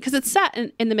Gen Z, because it's set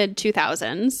in the mid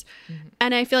 2000s.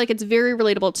 And I feel like it's very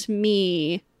relatable to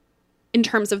me in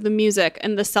terms of the music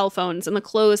and the cell phones and the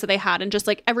clothes that they had. And just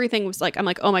like everything was like, I'm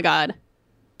like, oh my God,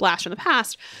 blast from the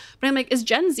past. But I'm like, is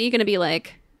Gen Z going to be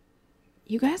like,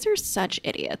 you guys are such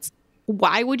idiots.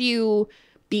 Why would you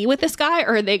be with this guy?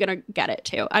 Or are they going to get it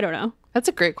too? I don't know. That's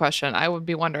a great question. I would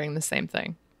be wondering the same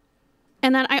thing.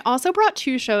 And then I also brought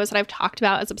 2 shows that I've talked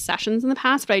about as obsessions in the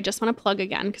past, but I just want to plug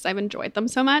again because I've enjoyed them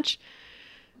so much.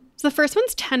 So the first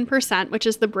one's 10%, which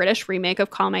is the British remake of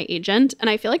Call My Agent. And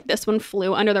I feel like this one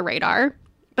flew under the radar,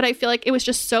 but I feel like it was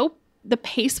just the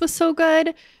pace was so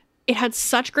good. It had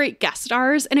such great guest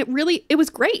stars and it was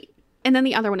great. And then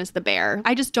the other one is The Bear.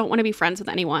 I just don't want to be friends with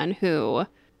anyone who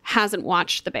hasn't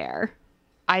watched The Bear.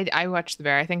 I watched The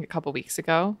Bear, I think a couple weeks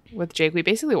ago with Jake. We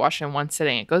basically watched it in one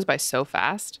sitting. It goes by so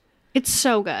fast. It's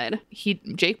so good.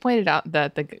 Jake pointed out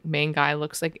that the main guy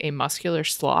looks like a muscular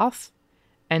sloth.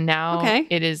 And now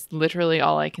it is literally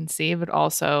all I can see. But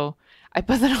also, I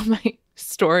put that on my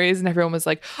stories and everyone was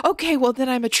like, okay, well, then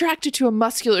I'm attracted to a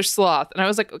muscular sloth. And I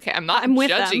was like, okay, I'm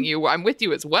judging you. I'm with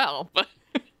you as well. But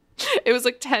it was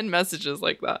like 10 messages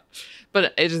like that.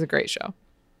 But it is a great show.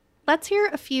 Let's hear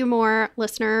a few more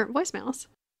listener voicemails.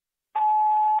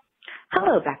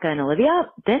 Hello, Becca and Olivia.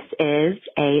 This is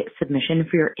a submission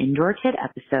for your Indoor Kid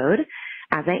episode.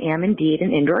 As I am indeed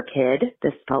an indoor kid,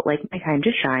 this felt like my time to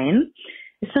shine,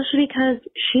 especially because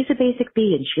she's a basic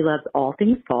bee and she loves all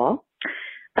things fall.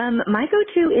 My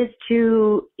go-to is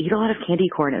to eat a lot of candy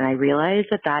corn, and I realize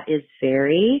that is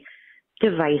very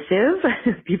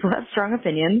divisive. People have strong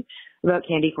opinions about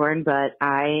candy corn, but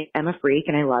I am a freak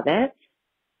and I love it.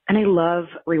 And I love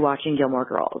rewatching Gilmore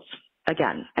Girls.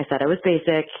 Again, I said I was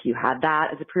basic. You had that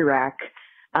as a prereq.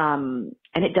 And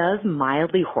it does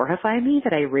mildly horrify me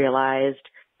that I realized,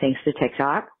 thanks to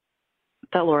TikTok,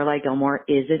 that Lorelai Gilmore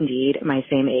is indeed my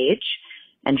same age.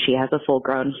 And she has a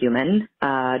full-grown human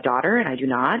daughter, and I do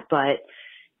not. But,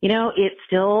 you know, it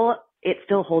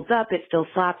still holds up. It still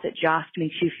slaps. It just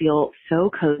makes you feel so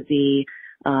cozy,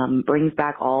 brings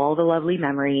back all the lovely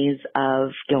memories of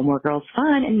Gilmore Girls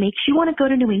fun, and makes you want to go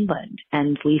to New England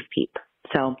and leave Peep.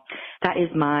 So that is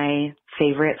my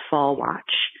favorite fall watch.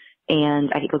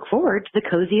 And I look forward to the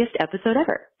coziest episode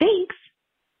ever. Thanks.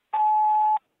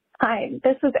 Hi,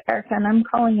 this is Erica, and I'm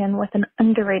calling in with an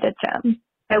underrated gem.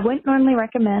 I wouldn't normally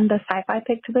recommend a sci-fi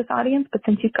pick to this audience, but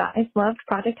since you guys loved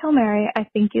Project Hail Mary, I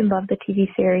think you'd love the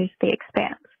TV series The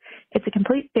Expanse. It's a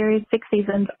complete series, 6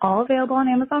 seasons, all available on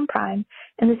Amazon Prime,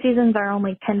 and the seasons are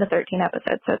only 10 to 13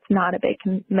 episodes, so it's not a big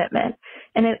commitment.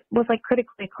 And it was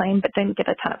critically acclaimed, but didn't get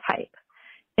a ton of hype.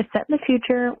 It's set in the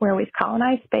future where we've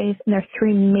colonized space, and there's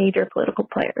three major political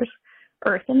players: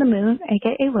 Earth and the Moon,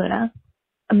 aka Luna,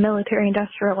 a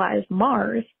military-industrialized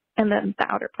Mars, and then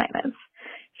the outer planets.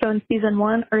 So in season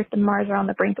 1, Earth and Mars are on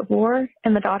the brink of war,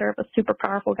 and the daughter of a super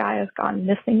powerful guy has gone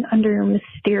missing under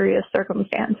mysterious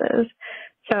circumstances.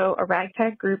 So a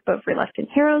ragtag group of reluctant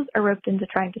heroes are roped into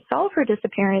trying to solve her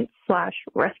disappearance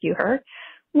 / rescue her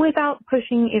without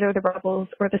pushing either the rebels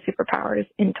or the superpowers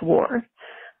into war.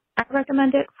 I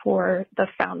recommend it for the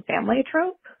found family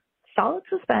trope, solid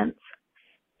suspense,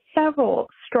 several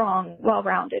strong,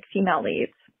 well-rounded female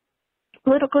leads,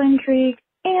 political intrigue,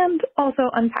 and also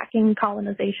unpacking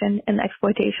colonization and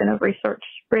exploitation of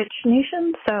resource-rich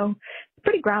nations. So it's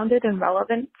pretty grounded and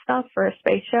relevant stuff for a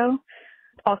space show.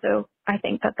 Also, I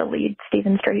think that the lead,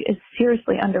 Stephen Strait, is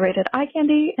seriously underrated eye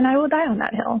candy, and I will die on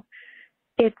that hill.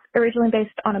 It's originally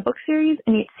based on a book series,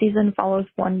 and each season follows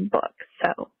one book.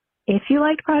 So if you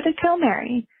liked Project Hail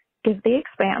Mary, give The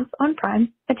Expanse on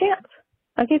Prime a chance.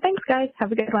 Okay, thanks, guys.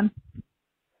 Have a good one.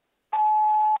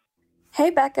 Hey,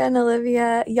 Becca and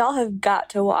Olivia. Y'all have got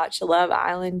to watch Love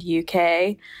Island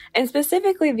UK, and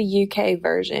specifically the UK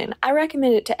version. I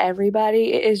recommend it to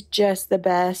everybody. It is just the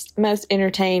best, most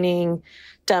entertaining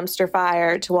dumpster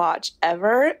fire to watch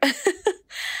ever.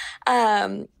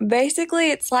 Basically,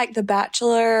 it's like The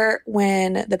Bachelor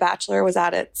when The Bachelor was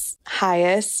at its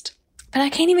highest. But I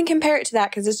can't even compare it to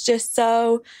that because it's just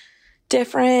so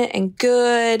different and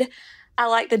good. I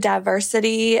like the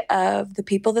diversity of the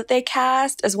people that they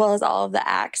cast, as well as all of the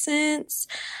accents.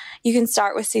 You can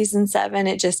start with season 7.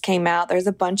 It just came out. There's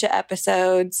a bunch of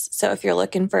episodes. So if you're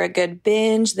looking for a good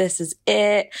binge, this is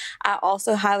it. I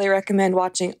also highly recommend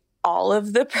watching all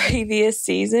of the previous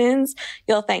seasons.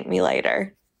 You'll thank me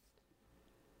later.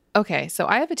 Okay, so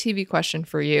I have a TV question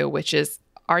for you, which is,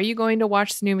 are you going to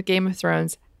watch the new Game of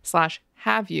Thrones /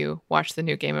 have you watched the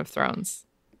new Game of Thrones?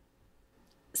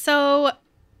 So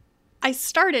I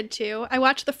started to. I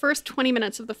watched the first 20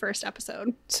 minutes of the first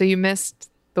episode. So you missed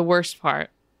the worst part.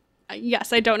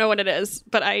 Yes, I don't know what it is,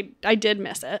 but I did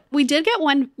miss it. We did get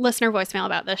one listener voicemail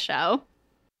about this show.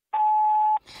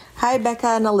 Hi, Becca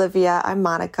and Olivia. I'm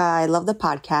Monica. I love the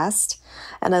podcast,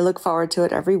 and I look forward to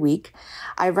it every week.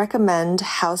 I recommend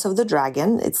House of the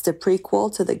Dragon. It's the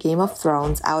prequel to the Game of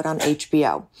Thrones out on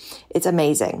HBO. It's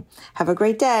amazing. Have a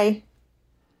great day.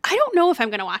 I don't know if I'm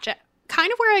going to watch it.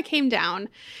 Kind of where I came down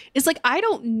is like, I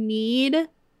don't need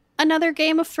another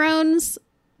Game of Thrones.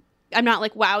 I'm not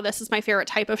like, wow, this is my favorite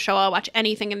type of show. I'll watch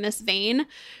anything in this vein.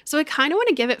 So I kind of want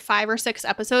to give it 5 or 6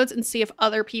 episodes and see if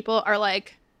other people are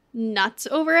like nuts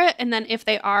over it. And then if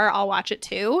they are, I'll watch it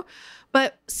too.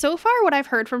 But so far, what I've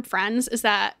heard from friends is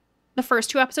that the first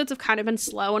 2 episodes have kind of been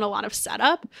slow and a lot of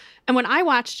setup. And when I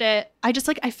watched it, I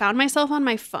found myself on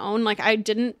my phone. Like, I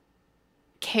didn't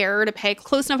care to pay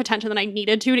close enough attention that I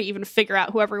needed to even figure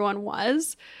out who everyone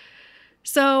was.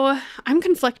 So I'm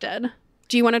conflicted.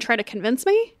 Do you want to try to convince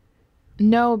me?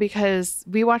 No, because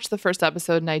we watched the first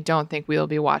episode and I don't think we'll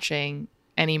be watching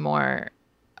anymore.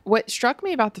 What struck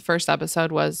me about the first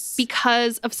episode was...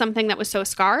 Because of something that was so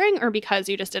scarring, or because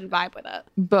you just didn't vibe with it?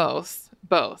 Both.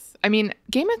 I mean,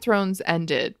 Game of Thrones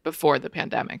ended before the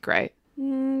pandemic, right?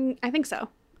 I think so.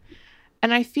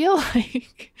 And I feel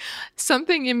like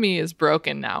something in me is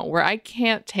broken now where I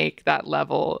can't take that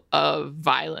level of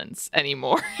violence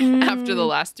anymore after the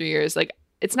last 3 years. Like,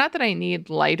 it's not that I need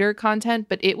lighter content,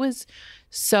 but it was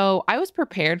so... I was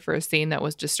prepared for a scene that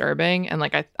was disturbing, and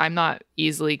like I'm not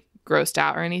easily grossed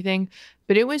out or anything,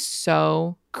 but it was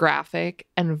so graphic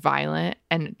and violent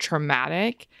and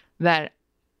traumatic that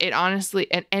it honestly...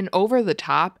 and over the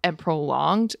top and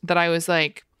prolonged that I was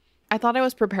like... I thought I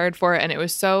was prepared for it, and it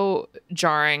was so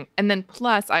jarring. And then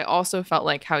plus, I also felt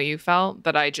like how you felt,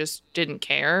 that I just didn't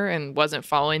care and wasn't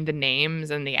following the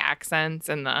names and the accents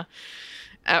and the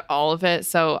all of it.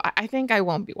 So I think I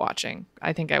won't be watching.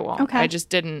 I think I won't. Okay. I just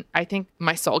didn't. I think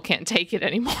my soul can't take it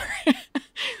anymore.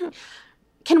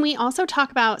 Can we also talk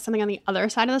about something on the other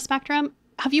side of the spectrum?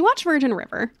 Have you watched Virgin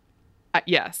River?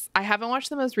 Yes. I haven't watched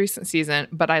the most recent season,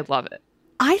 but I love it.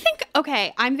 I think,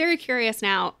 okay, I'm very curious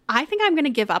now. I think I'm going to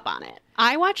give up on it.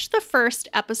 I watched the first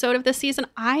episode of this season.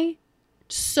 It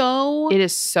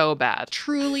is so bad.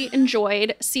 Truly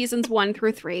enjoyed seasons 1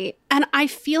 through 3. And I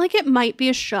feel like it might be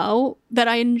a show that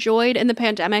I enjoyed in the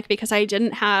pandemic because I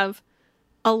didn't have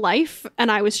a life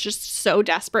and I was just so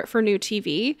desperate for new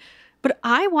TV. But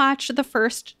I watched the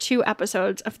first 2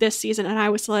 episodes of this season and I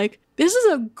was like, this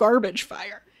is a garbage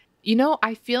fire. You know,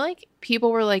 I feel like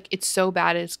people were like, it's so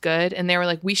bad, it's good. And they were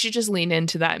like, we should just lean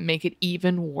into that and make it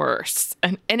even worse.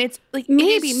 And it's like,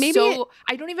 maybe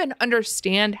I don't even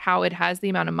understand how it has the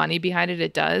amount of money behind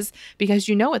it does, because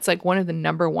you know, it's like one of the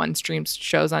 #1 streamed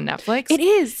shows on Netflix. It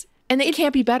is. And it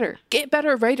can't be better. Get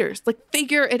better writers. Like,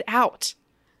 figure it out.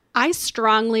 I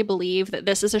strongly believe that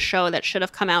this is a show that should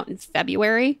have come out in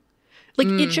February. Like,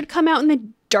 it should come out in the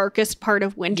darkest part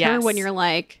of winter when you're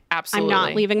like, absolutely, I'm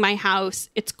not leaving my house.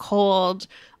 It's cold.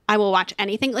 I will watch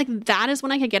anything. Like, that is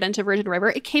when I could get into Virgin River.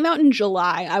 It came out in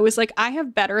July. I was like, I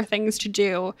have better things to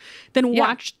do than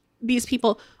watch these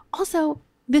people. Also,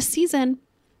 this season,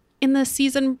 in the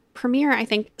season premiere, I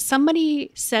think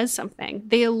somebody says something.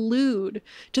 They allude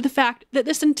to the fact that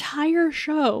this entire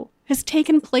show has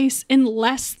taken place in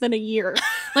less than a year.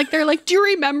 Like, they're like, do you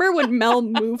remember when Mel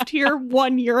moved here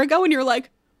 1 year ago? And you're like,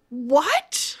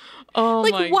 what? Oh,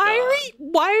 like, my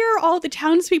why are all the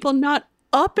townspeople not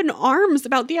up in arms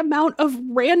about the amount of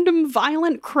random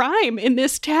violent crime in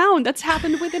this town that's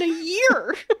happened within a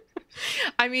year?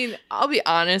 I mean, I'll be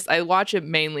honest, I watch it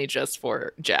mainly just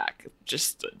for Jack,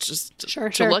 just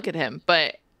to look at him.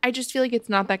 But I just feel like it's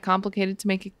not that complicated to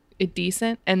make it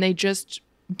decent, and they just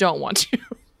don't want to.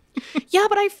 Yeah,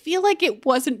 but I feel like it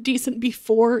wasn't decent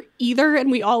before either,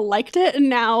 and we all liked it, and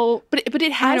now... But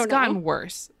it has gotten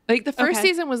worse. Like, the first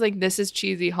season was like, this is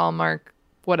cheesy Hallmark,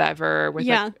 whatever, with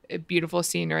like a beautiful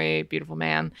scenery, beautiful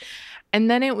man. And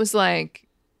then it was like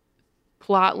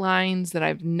plot lines that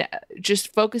I've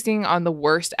just focusing on the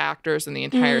worst actors in the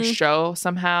entire show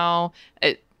somehow.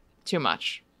 Too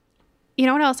much. You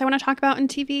know what else I want to talk about in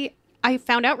TV? I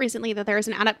found out recently that there is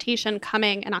an adaptation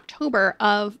coming in October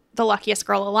of The Luckiest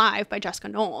Girl Alive by Jessica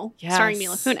Knoll, starring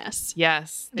Mila Kunis.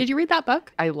 Yes. Did you read that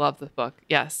book? I love the book.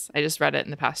 Yes. I just read it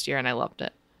in the past year and I loved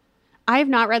it. I have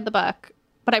not read the book,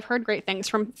 but I've heard great things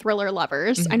from thriller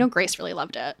lovers. I know Grace really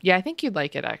loved it. Yeah, I think you'd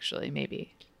like it, actually,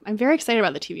 maybe. I'm very excited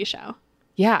about the TV show.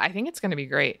 Yeah, I think it's going to be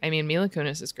great. I mean, Mila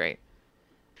Kunis is great.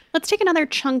 Let's take another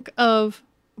chunk of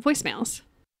voicemails.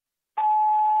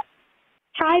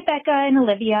 Hi, Becca and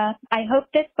Olivia. I hope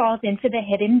this falls into the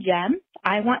hidden gem.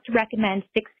 I want to recommend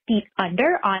 6 Feet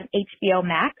Under on HBO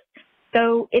Max.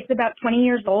 So it's about 20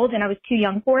 years old, and I was too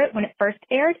young for it when it first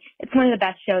aired. It's one of the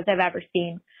best shows I've ever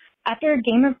seen. After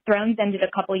Game of Thrones ended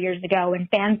a couple years ago and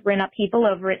fans were in upheaval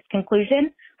over its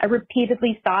conclusion, I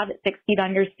repeatedly saw that 6 Feet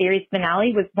Under's series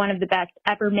finale was one of the best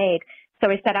ever made,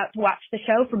 so I set out to watch the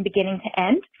show from beginning to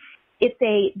end. It's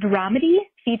a dramedy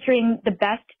featuring the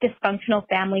best dysfunctional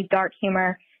family dark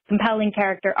humor, compelling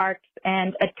character arcs,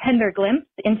 and a tender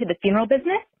glimpse into the funeral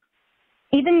business.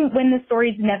 Even when the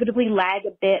stories inevitably lag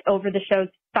a bit over the show's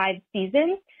 5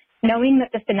 seasons, knowing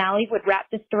that the finale would wrap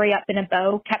the story up in a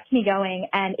bow kept me going,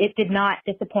 and it did not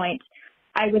disappoint.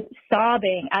 I was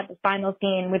sobbing at the final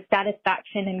scene with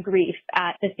satisfaction and grief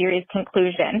at the series'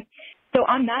 conclusion. So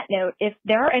on that note, if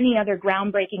there are any other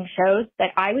groundbreaking shows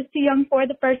that I was too young for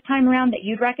the first time around that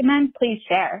you'd recommend, please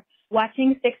share.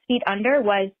 Watching 6 Feet Under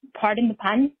was, pardon the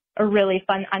pun, a really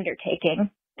fun undertaking.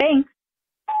 Thanks.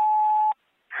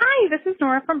 Hi, this is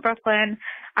Nora from Brooklyn.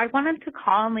 I wanted to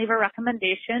call and leave a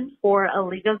recommendation for A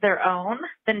League of Their Own,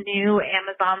 the new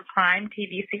Amazon Prime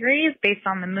TV series based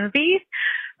on the movie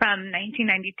from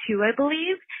 1992, I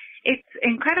believe. It's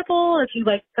incredible. If you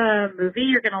like the movie,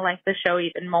 you're going to like the show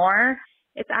even more.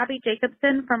 It's Abby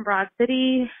Jacobson from Broad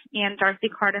City and Darcy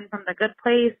Carden from The Good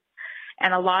Place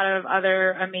and a lot of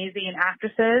other amazing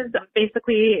actresses.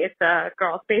 Basically, it's a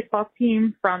girls' baseball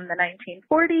team from the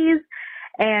 1940s,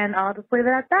 and I'll just leave it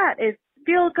at that. It's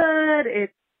feel good,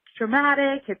 it's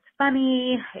dramatic, it's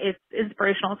funny, it's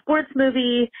inspirational sports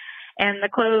movie, and the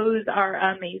clothes are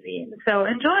amazing. So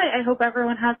enjoy. I hope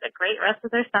everyone has a great rest of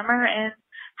their summer and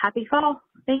happy fall.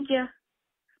 Thank you.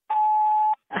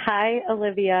 Hi,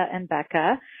 Olivia and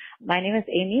Becca. My name is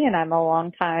Amy, and I'm a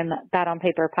longtime Bad on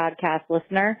Paper podcast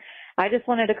listener. I just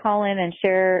wanted to call in and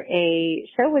share a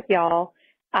show with y'all.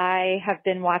 I have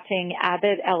been watching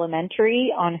Abbott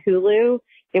Elementary on Hulu.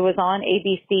 It was on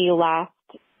ABC last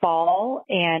fall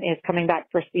and is coming back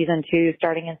for season 2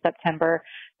 starting in September.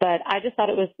 But I just thought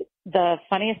it was the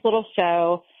funniest little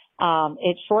show.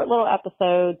 It's short little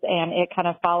episodes, and it kind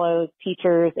of follows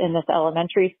teachers in this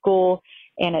elementary school,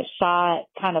 and it's shot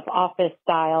kind of office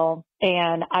style.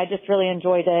 And I just really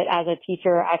enjoyed it as a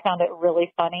teacher. I found it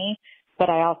really funny, but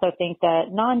I also think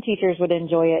that non-teachers would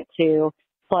enjoy it too.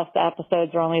 Plus, the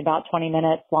episodes are only about 20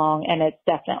 minutes long, and it's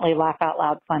definitely laugh out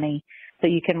loud funny. So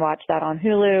you can watch that on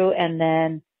Hulu, and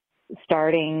then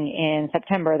starting in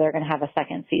September, they're going to have a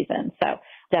second season. So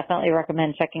definitely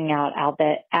recommend checking out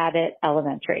Abbott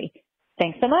Elementary.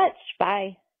 Thanks so much.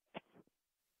 Bye.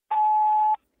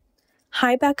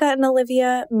 Hi, Becca and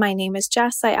Olivia. My name is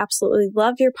Jess. I absolutely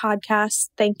love your podcast.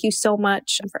 Thank you so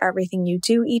much for everything you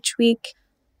do each week.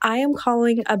 I am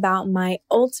calling about my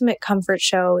ultimate comfort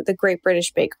show, The Great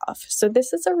British Bake Off. So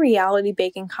this is a reality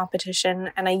baking competition,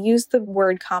 and I use the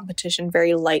word competition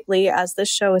very lightly as this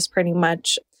show is pretty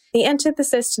much the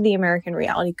antithesis to the American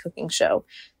reality cooking show.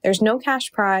 There's no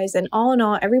cash prize, and all in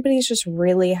all, everybody's just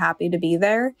really happy to be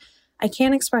there. I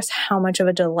can't express how much of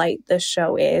a delight this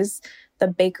show is. The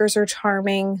bakers are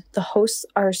charming. The hosts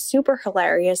are super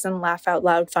hilarious and laugh out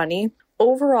loud funny.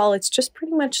 Overall, it's just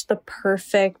pretty much the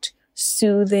perfect,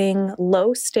 soothing,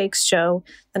 low stakes show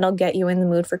that'll get you in the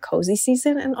mood for cozy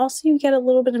season. And also you get a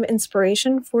little bit of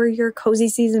inspiration for your cozy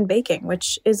season baking,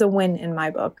 which is a win in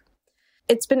my book.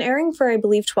 It's been airing for, I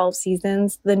believe, 12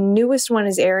 seasons. The newest one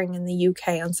is airing in the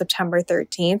UK on September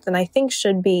 13th, and I think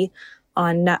should be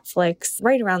on Netflix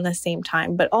right around the same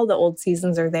time, but all the old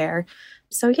seasons are there.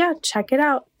 So yeah, check it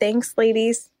out. Thanks,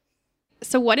 ladies.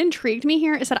 So what intrigued me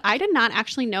here is that I did not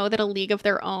actually know that A League of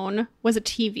Their Own was a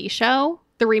TV show.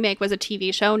 The remake was a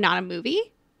TV show, not a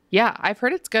movie. Yeah, I've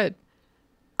heard it's good.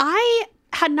 I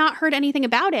had not heard anything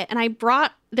about it, and I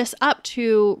brought this up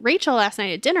to Rachel last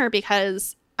night at dinner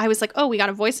because I was like, oh, we got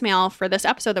a voicemail for this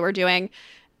episode that we're doing,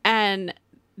 and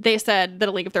they said that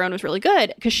A League of Their Own was really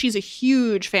good because she's a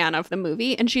huge fan of the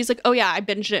movie. And she's like, oh, yeah, I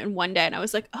binged it in one day. And I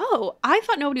was like, oh, I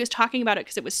thought nobody was talking about it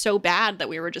because it was so bad that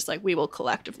we were just like, we will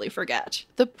collectively forget.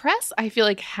 The press, I feel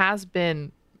like, has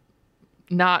been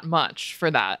not much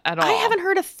for that at all. I haven't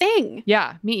heard a thing.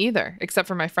 Yeah, me either, except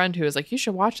for my friend who was like, you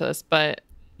should watch this. But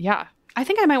yeah. I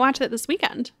think I might watch it this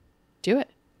weekend. Do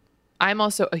it. I'm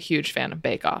also a huge fan of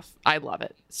Bake Off. I love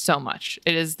it so much.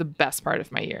 It is the best part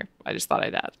of my year. I just thought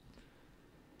I'd add.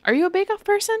 Are you a Bake Off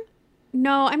person?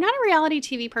 No, I'm not a reality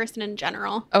TV person in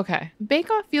general. Okay.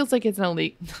 Bake Off feels like it's in a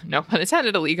league, no pun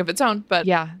intended, a league of its own. But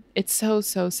yeah, it's so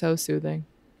soothing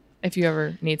if you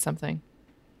ever need something.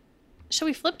 Should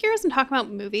we flip gears and talk about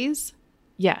movies?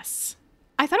 Yes.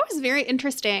 I thought it was very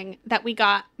interesting that we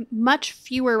got much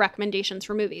fewer recommendations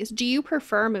for movies. Do you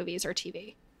prefer movies or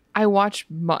TV? I watch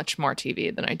much more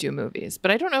TV than I do movies, but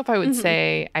I don't know if I would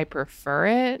say I prefer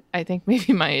it. I think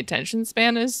maybe my attention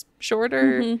span is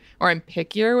shorter or I'm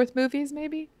pickier with movies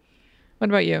maybe. What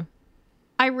about you?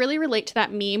 I really relate to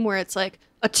that meme where it's like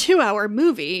a 2-hour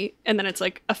movie and then it's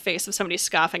like a face of somebody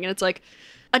scoffing and it's like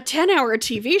a 10-hour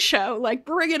TV show. Like,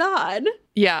 bring it on.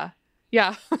 Yeah.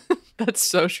 Yeah. That's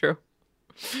so true.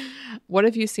 What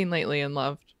have you seen lately and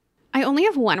loved? I only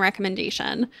have one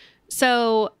recommendation.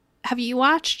 So have you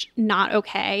watched Not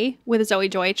Okay with Zoe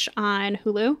Deutsch on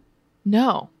Hulu?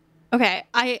 No. Okay.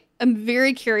 I am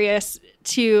very curious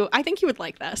I think you would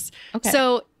like this. Okay.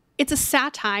 So it's a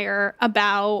satire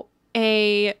about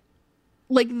the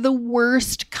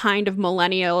worst kind of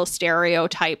millennial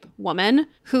stereotype woman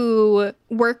who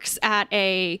works at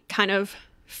a kind of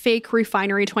fake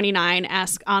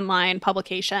Refinery29-esque online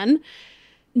publication.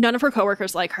 None of her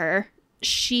coworkers like her.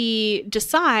 She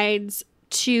decides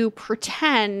to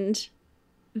pretend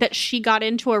that she got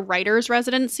into a writer's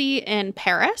residency in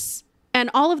Paris. And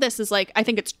all of this is like, I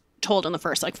think it's told in the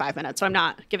first 5 minutes, so I'm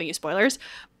not giving you spoilers.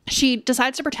 She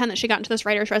decides to pretend that she got into this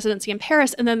writer's residency in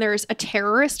Paris, and then there's a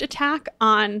terrorist attack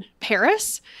on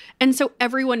Paris. And so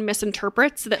everyone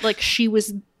misinterprets that she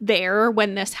was there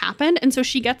when this happened. And so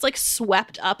she gets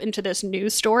swept up into this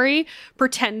news story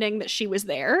pretending that she was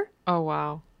there. Oh,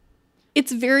 wow.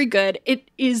 It's very good.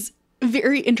 It is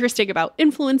very interesting about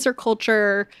influencer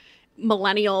culture,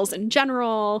 millennials in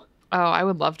general. Oh, I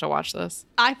would love to watch this.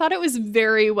 I thought it was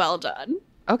very well done.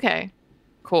 Okay,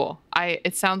 cool.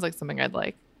 It sounds like something I'd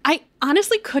like. I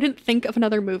honestly couldn't think of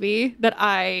another movie that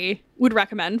I would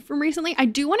recommend from recently. I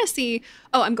do want to see,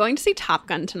 I'm going to see Top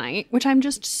Gun tonight, which I'm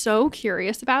just so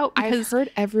curious about. I've heard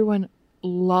everyone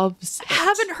loves it. I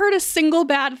haven't heard a single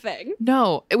bad thing.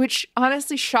 No, which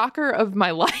honestly, shocker of my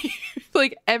life.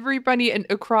 Everybody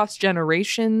across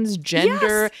generations,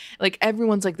 gender, yes.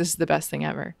 Everyone's like, this is the best thing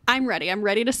ever. I'm ready. I'm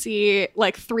ready to see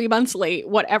 3 months late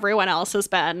what everyone else has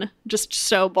been just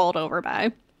so bowled over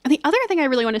by. And the other thing I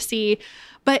really want to see,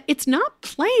 but it's not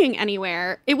playing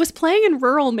anywhere. It was playing in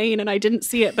rural Maine and I didn't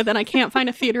see it, but then I can't find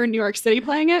a theater in New York City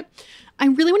playing it. I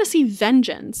really want to see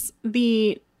Vengeance,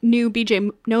 the new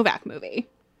BJ Novak movie.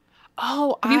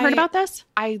 Oh, have you heard about this?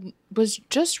 I was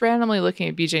just randomly looking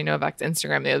at BJ Novak's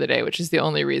Instagram the other day, which is the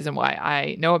only reason why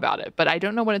I know about it, but I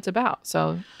don't know what it's about.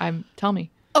 So tell me.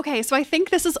 Okay, so I think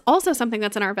this is also something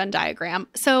that's in our Venn diagram.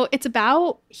 So it's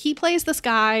about, he plays this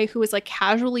guy who is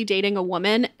casually dating a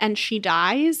woman and she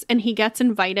dies and he gets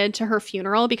invited to her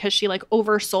funeral because she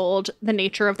oversold the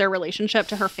nature of their relationship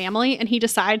to her family. And he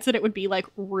decides that it would be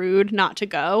rude not to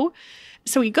go.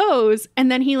 So he goes,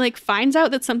 and then he like finds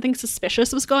out that something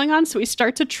suspicious was going on. So he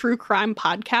starts a true crime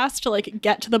podcast to like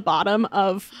get to the bottom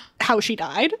of how she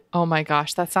died. Oh my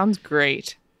gosh, that sounds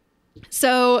great.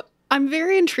 So I'm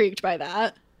very intrigued by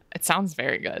that. It sounds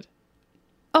very good.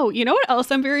 Oh, you know what else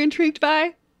I'm very intrigued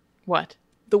by? What?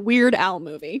 The Weird Al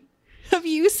movie. Have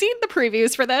you seen the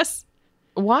previews for this?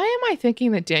 Why am I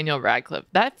thinking that Daniel Radcliffe?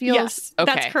 That feels yes,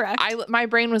 okay. That's correct. My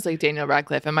brain was like Daniel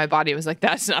Radcliffe, and my body was like,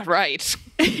 "That's not right."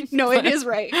 No, it is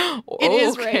right. It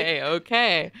is right.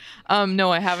 Okay.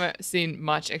 No, I haven't seen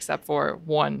much except for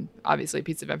one, obviously,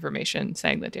 piece of information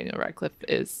saying that Daniel Radcliffe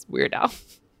is Weird Al.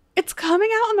 It's coming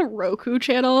out on the Roku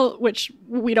channel, which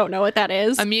we don't know what that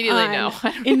is. Immediately no.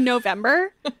 In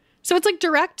November. So it's like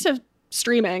direct to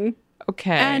streaming.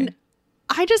 Okay. And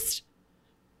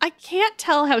I can't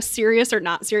tell how serious or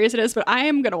not serious it is, but I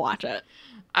am going to watch it.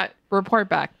 Report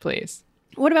back, please.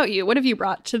 What about you? What have you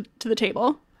brought to the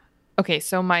table? Okay,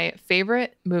 so my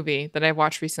favorite movie that I've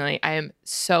watched recently, I am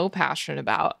so passionate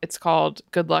about. It's called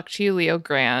Good Luck to You, Leo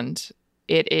Grand.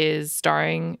 It is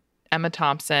starring Emma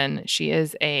Thompson. She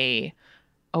is a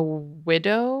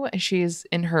widow. She's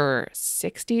in her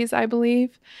 60s, I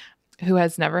believe, who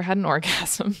has never had an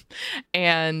orgasm.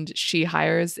 And she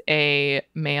hires a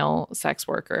male sex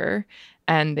worker,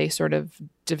 and they sort of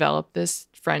develop this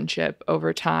friendship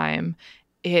over time.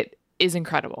 It is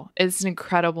incredible. It's an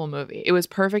incredible movie. It was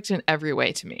perfect in every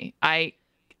way to me. I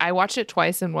watched it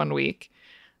twice in 1 week.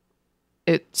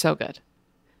 It's so good.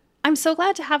 I'm so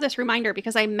glad to have this reminder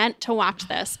because I meant to watch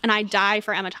this and I die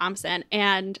for Emma Thompson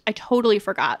and I totally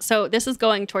forgot. So this is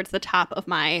going towards the top of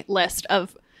my list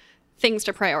of things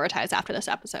to prioritize after this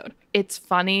episode. It's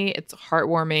funny. It's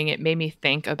heartwarming. It made me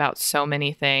think about so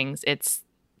many things.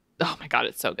 Oh my God,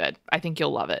 it's so good. I think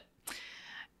you'll love it.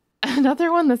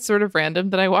 Another one that's sort of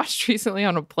random that I watched recently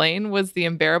on a plane was The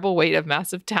Unbearable Weight of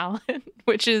Massive Talent,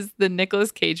 which is the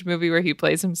Nicolas Cage movie where he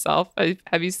plays himself.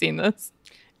 Have you seen this?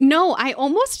 No, I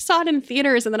almost saw it in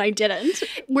theaters and then I didn't.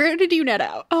 Where did you net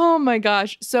out? Oh my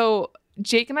gosh. So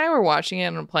Jake and I were watching it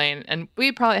on a plane and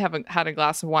we probably haven't had a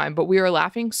glass of wine, but we were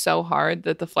laughing so hard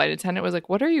that the flight attendant was like,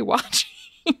 "What are you watching?"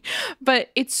 But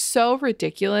it's so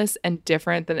ridiculous and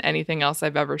different than anything else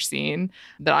I've ever seen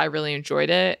that I really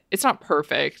enjoyed it. It's not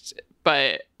perfect,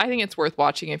 but I think it's worth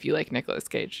watching if you like Nicolas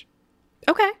Cage.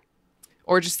 Okay.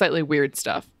 Or just slightly weird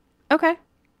stuff. Okay.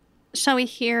 Shall we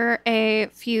hear a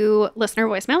few listener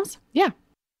voicemails? Yeah.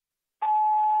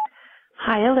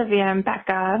 Hi, Olivia and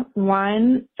Becca.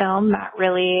 One film that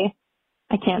really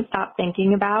I can't stop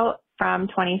thinking about from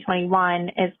 2021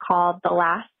 is called The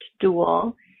Last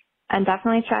Duel. And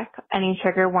definitely check any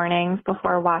trigger warnings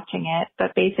before watching it.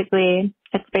 But basically,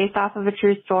 it's based off of a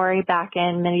true story back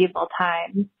in medieval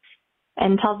times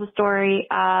and tells the story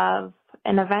of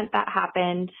an event that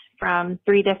happened from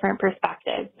 3 different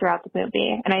perspectives throughout the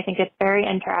movie. And I think it's very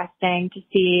interesting to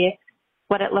see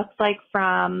what it looks like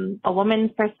from a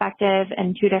woman's perspective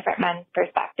and 2 different men's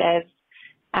perspectives.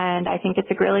 And I think it's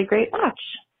a really great watch.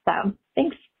 So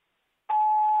thanks.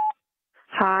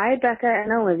 Hi, Becca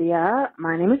and Olivia.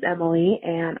 My name is Emily,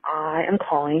 and I am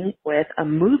calling with a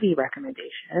movie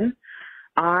recommendation.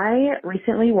 I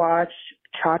recently watched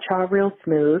Cha-Cha Real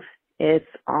Smooth. It's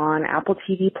on Apple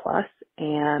TV Plus,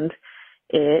 and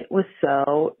it was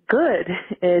so good.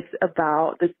 It's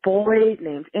about this boy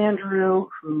named Andrew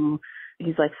who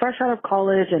he's like fresh out of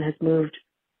college and has moved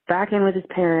back in with his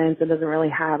parents and doesn't really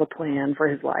have a plan for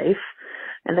his life.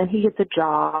 And then he gets a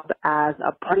job as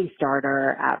a party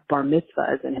starter at bar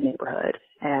mitzvahs in his neighborhood.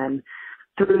 And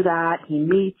through that, he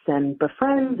meets and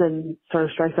befriends and sort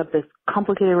of strikes up this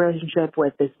complicated relationship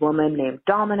with this woman named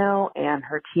Domino and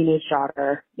her teenage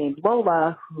daughter named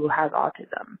Lola, who has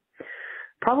autism.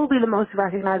 Probably the most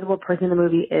recognizable person in the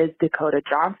movie is Dakota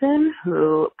Johnson,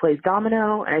 who plays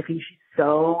Domino, and I think she's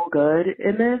so good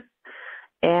in this.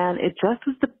 And it just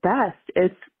was the best.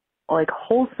 It's like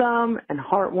wholesome and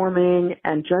heartwarming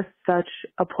and just such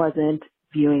a pleasant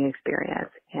viewing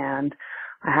experience. And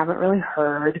I haven't really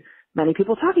heard many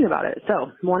people talking about it.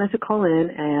 So wanted to call in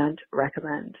and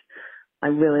recommend. I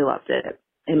really loved it.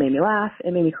 It made me laugh.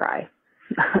 It made me cry.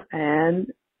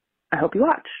 And I hope you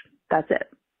watch. That's it.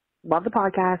 Love the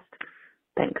podcast.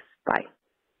 Thanks. Bye.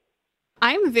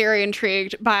 I'm very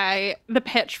intrigued by the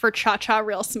pitch for Cha-Cha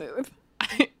Real Smooth.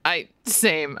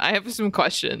 Same. I have some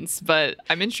questions, but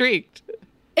I'm intrigued.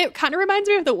 It kind of reminds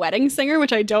me of The Wedding Singer,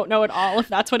 which I don't know at all if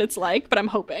that's what it's like, but I'm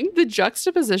hoping. The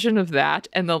juxtaposition of that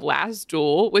and The Last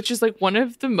Duel, which is like one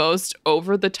of the most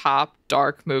over-the-top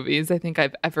dark movies I think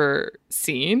I've ever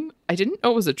seen. I didn't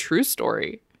know it was a true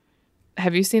story.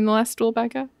 Have you seen The Last Duel,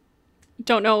 Becca?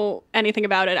 Don't know anything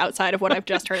about it outside of what I've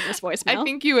just heard in this voicemail. I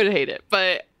think you would hate it,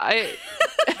 but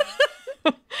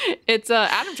It's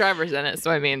Adam Driver's in it,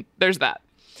 so I mean, there's that.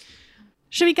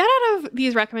 Should we get out of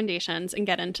these recommendations and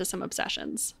get into some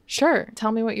obsessions? Sure.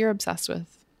 Tell me what you're obsessed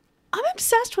with. I'm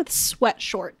obsessed with sweat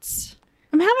shorts.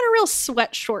 I'm having a real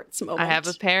sweat shorts moment. I have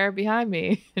a pair behind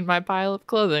me in my pile of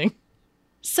clothing.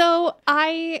 So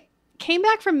I came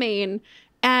back from Maine,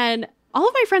 and all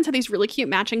of my friends had these really cute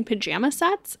matching pajama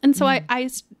sets. And so I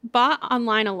bought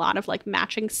online a lot of like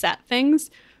matching set things.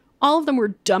 All of them were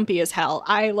dumpy as hell.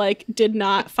 I like did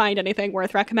not find anything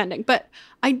worth recommending. But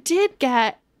I did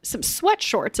get some sweat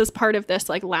shorts as part of this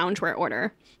like loungewear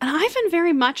order. And I've been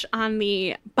very much on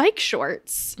the bike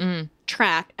shorts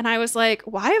track. And I was like,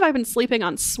 why have I been sleeping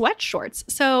on sweat shorts?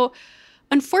 So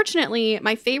unfortunately,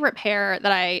 my favorite pair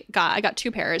that I got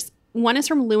 2 pairs. One is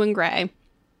from Lou & Grey.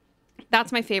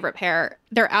 That's my favorite pair.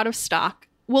 They're out of stock.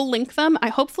 We'll link them. I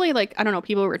hopefully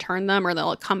people return them or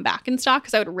they'll come back in stock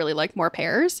because I would really like more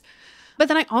pairs. But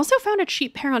then I also found a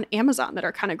cheap pair on Amazon that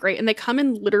are kind of great. And they come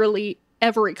in literally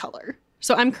every color.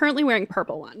 So I'm currently wearing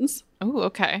purple ones. Oh,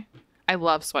 okay. I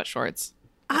love sweat shorts.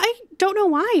 I don't know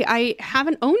why. I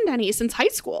haven't owned any since high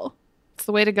school. It's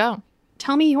the way to go.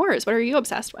 Tell me yours. What are you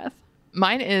obsessed with?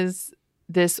 Mine is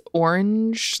this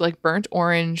orange, like burnt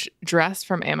orange dress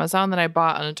from Amazon that I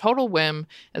bought on a total whim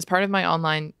as part of my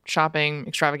online shopping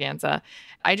extravaganza.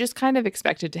 I just kind of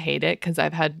expected to hate it because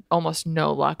I've had almost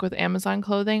no luck with Amazon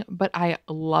clothing, but I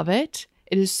love it.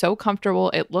 It is so comfortable.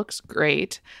 It looks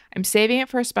great. I'm saving it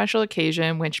for a special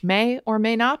occasion, which may or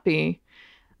may not be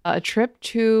a trip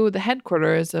to the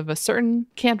headquarters of a certain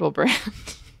candle brand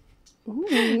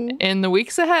in the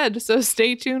weeks ahead. So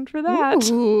stay tuned for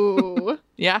that. Ooh.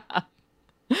 Yeah.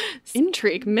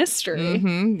 Intrigue, mystery.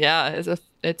 Yeah,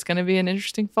 it's going to be an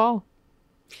interesting fall.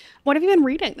 What have you been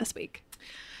reading this week?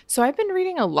 So I've been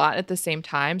reading a lot at the same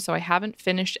time, so I haven't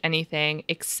finished anything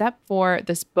except for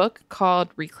this book called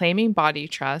Reclaiming Body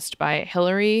Trust by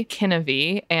Hilary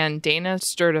Kinavy and Dana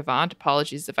Sturdivant.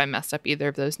 Apologies if I messed up either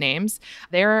of those names.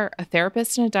 They're a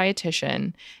therapist and a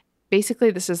dietitian.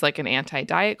 Basically, this is like an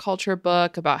anti-diet culture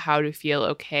book about how to feel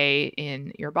okay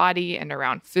in your body and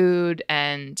around food,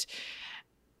 and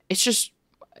it's just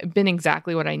been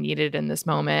exactly what I needed in this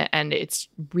moment. And it's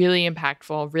really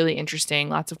impactful, really interesting,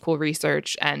 lots of cool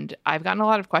research. And I've gotten a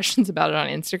lot of questions about it on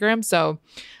Instagram. So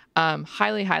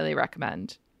highly, highly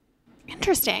recommend.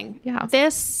 Interesting. Yeah.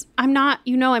 I'm not a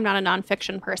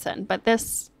nonfiction person, but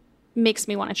this makes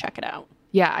me want to check it out.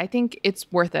 Yeah, I think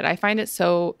it's worth it. I find it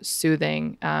so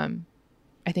soothing. I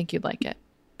think you'd like it.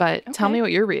 But Tell me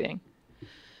what you're reading.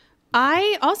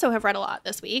 I also have read a lot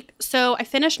this week. So I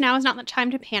finished Now Is Not the Time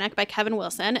to Panic by Kevin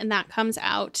Wilson, and that comes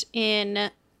out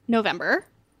in November.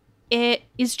 It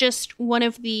is just one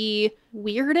of the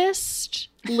weirdest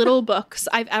little books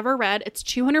I've ever read. It's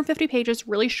 250 pages,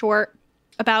 really short,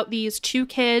 about these 2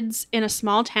 kids in a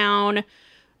small town.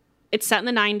 It's set in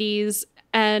the 90s,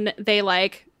 and they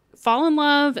like fall in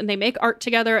love and they make art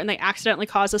together and they accidentally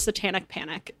cause a satanic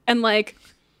panic. And like,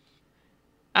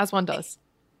 as one does.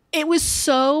 It was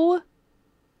so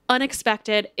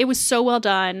unexpected. It was so well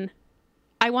done.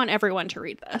 I want everyone to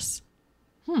read this.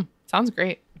 Sounds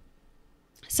great.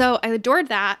 So I adored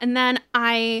that. And then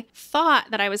I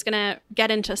thought that I was going to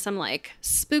get into some like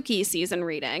spooky season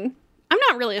reading. I'm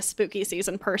not really a spooky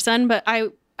season person, but I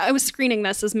was screening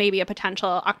this as maybe a potential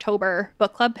October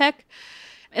book club pick.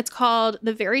 It's called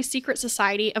The Very Secret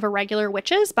Society of Irregular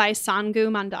Witches by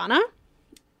Sangu Mandana.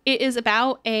 It is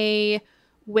about a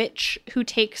witch who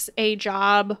takes a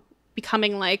job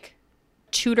becoming like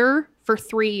tutor for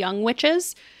 3 young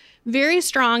witches. Very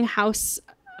strong House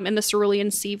in the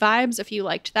Cerulean Sea vibes, if you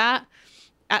liked that.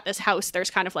 At this house,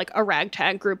 there's kind of like a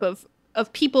ragtag group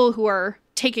of people who are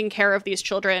taking care of these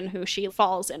children who she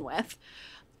falls in with.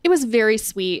 It was very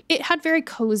sweet. It had very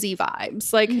cozy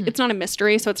vibes. Like, it's not a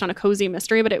mystery, so it's not a cozy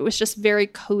mystery, but it was just very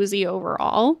cozy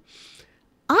overall.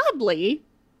 Oddly,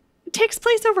 it takes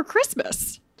place over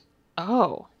Christmas.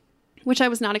 Oh. Which I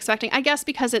was not expecting. I guess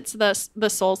because it's the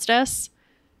solstice.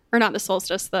 Or not the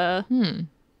solstice, the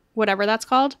whatever that's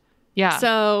called. Yeah.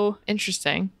 So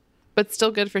interesting. But still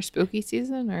good for spooky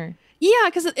season, or? Yeah,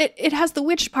 because it has the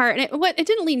witch part. And it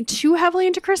didn't lean too heavily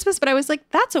into Christmas, but I was like,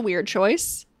 that's a weird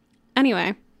choice.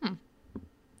 Anyway.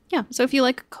 Yeah, so if you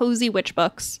like cozy witch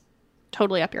books,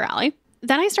 totally up your alley.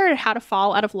 Then I started How to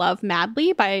Fall Out of Love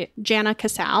Madly by Jana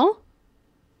Casal.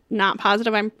 Not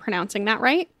positive I'm pronouncing that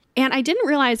right. And I didn't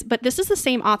realize, but this is the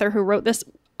same author who wrote this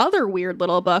other weird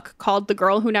little book called The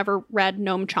Girl Who Never Read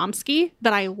Noam Chomsky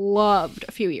that I loved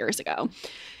a few years ago.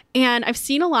 And I've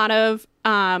seen a lot of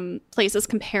places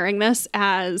comparing this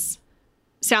as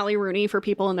Sally Rooney for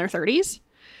people in their 30s,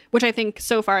 which I think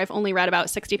so far I've only read about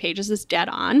 60 pages is dead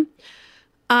on.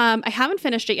 I haven't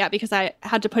finished it yet because I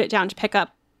had to put it down to pick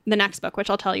up the next book, which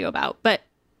I'll tell you about. But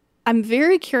I'm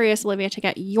very curious, Olivia, to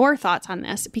get your thoughts on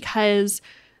this because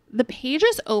the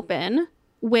pages open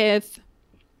with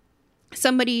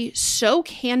somebody so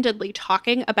candidly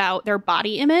talking about their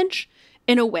body image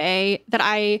in a way that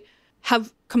I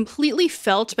have completely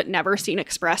felt but never seen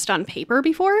expressed on paper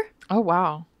before. Oh,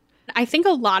 wow. I think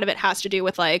a lot of it has to do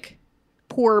with like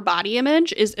poor body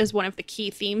image is one of the key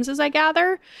themes, as I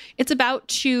gather. It's about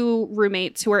two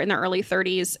roommates who are in their early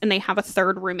 30s and they have a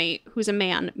third roommate who's a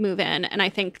man move in. And I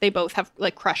think they both have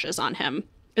like crushes on him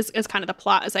is kind of the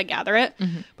plot as I gather it.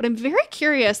 Mm-hmm. But I'm very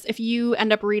curious if you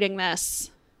end up reading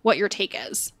this, what your take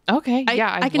is. Okay.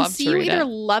 Yeah, I can see you either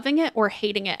loving it or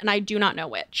hating it, and I do not know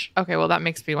which. Okay, well, that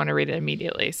makes me want to read it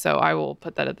immediately. So I will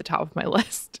put that at the top of my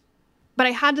list. But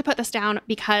I had to put this down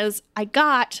because I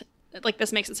got, like,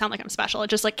 this makes it sound like I'm special. It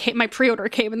just like my pre-order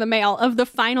came in the mail of The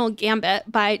Final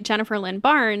Gambit by Jennifer Lynn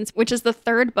Barnes, which is the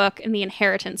third book in the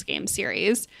Inheritance Game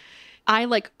series. I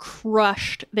like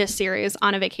crushed this series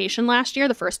on a vacation last year,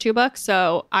 the first two books.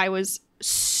 So I was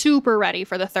super ready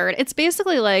for the third. It's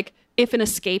basically like if an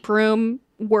escape room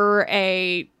were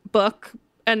a book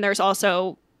and there's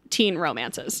also teen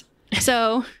romances.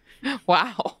 So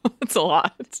wow, that's a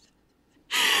lot.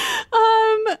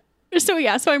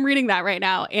 So I'm reading that right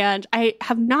now, and I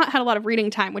have not had a lot of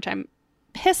reading time, which I'm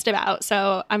pissed about.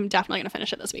 So I'm definitely going to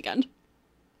finish it this weekend.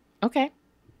 Okay,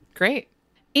 great.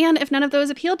 And if none of those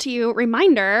appeal to you,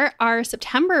 reminder, our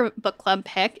September book club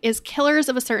pick is Killers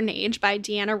of a Certain Age by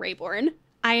Deanna Raybourn.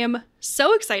 I am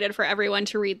so excited for everyone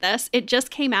to read this. It just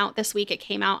came out this week. It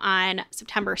came out on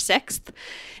September 6th.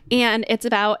 And it's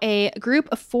about a group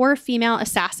of 4 female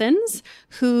assassins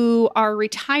who are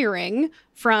retiring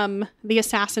from the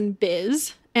assassin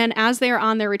biz. And as they are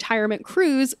on their retirement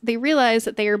cruise, they realize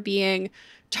that they are being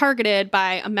targeted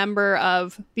by a member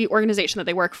of the organization that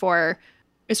they work for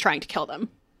is trying to kill them.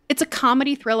 It's a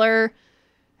comedy thriller,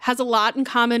 has a lot in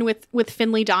common with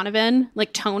Finlay Donovan,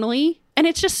 like tonally. And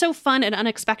it's just so fun and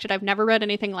unexpected. I've never read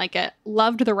anything like it.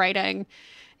 Loved the writing.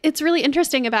 It's really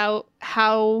interesting about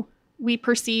how we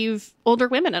perceive older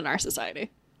women in our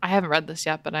society. I haven't read this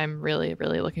yet, but I'm really,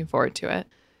 really looking forward to it.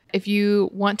 If you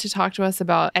want to talk to us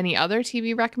about any other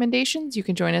TV recommendations, you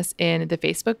can join us in the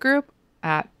Facebook group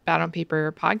at Bad on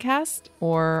Paper Podcast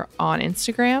or on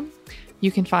Instagram.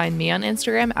 You can find me on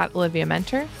Instagram at Olivia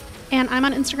Mentor. And I'm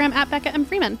on Instagram at Becca M.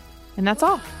 Freeman. And that's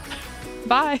all.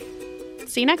 Bye.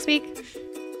 See you next week.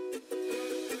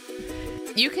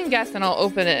 You can guess and I'll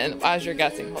open it as you're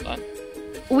guessing. Hold on.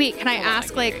 Wait, can I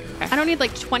ask okay. I don't need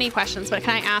like 20 questions, but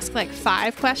can I ask like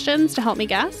 5 questions to help me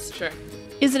guess? Sure.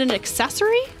 Is it an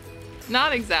accessory?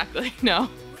 Not exactly, no.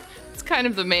 It's kind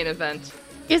of the main event.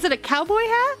 Is it a cowboy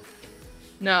hat?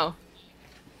 No.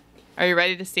 Are you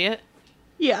ready to see it?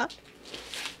 Yeah.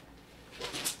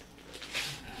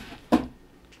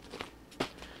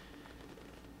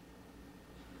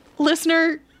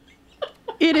 Listener,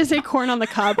 it is a corn on the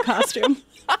cob costume.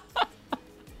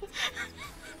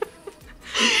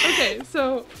 Okay,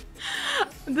 so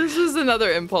this was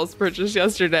another impulse purchase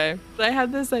yesterday. I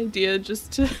had this idea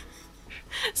just to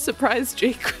surprise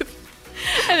Jake with.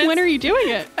 And when are you doing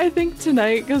it? I think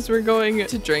tonight, because we're going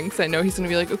to drinks. I know he's going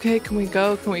to be like, okay, can we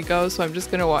go? Can we go? So I'm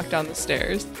just going to walk down the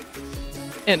stairs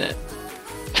in it.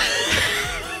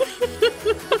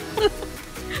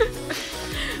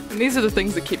 And these are the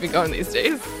things that keep me going these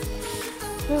days.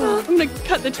 I'm going to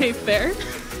cut the tape there.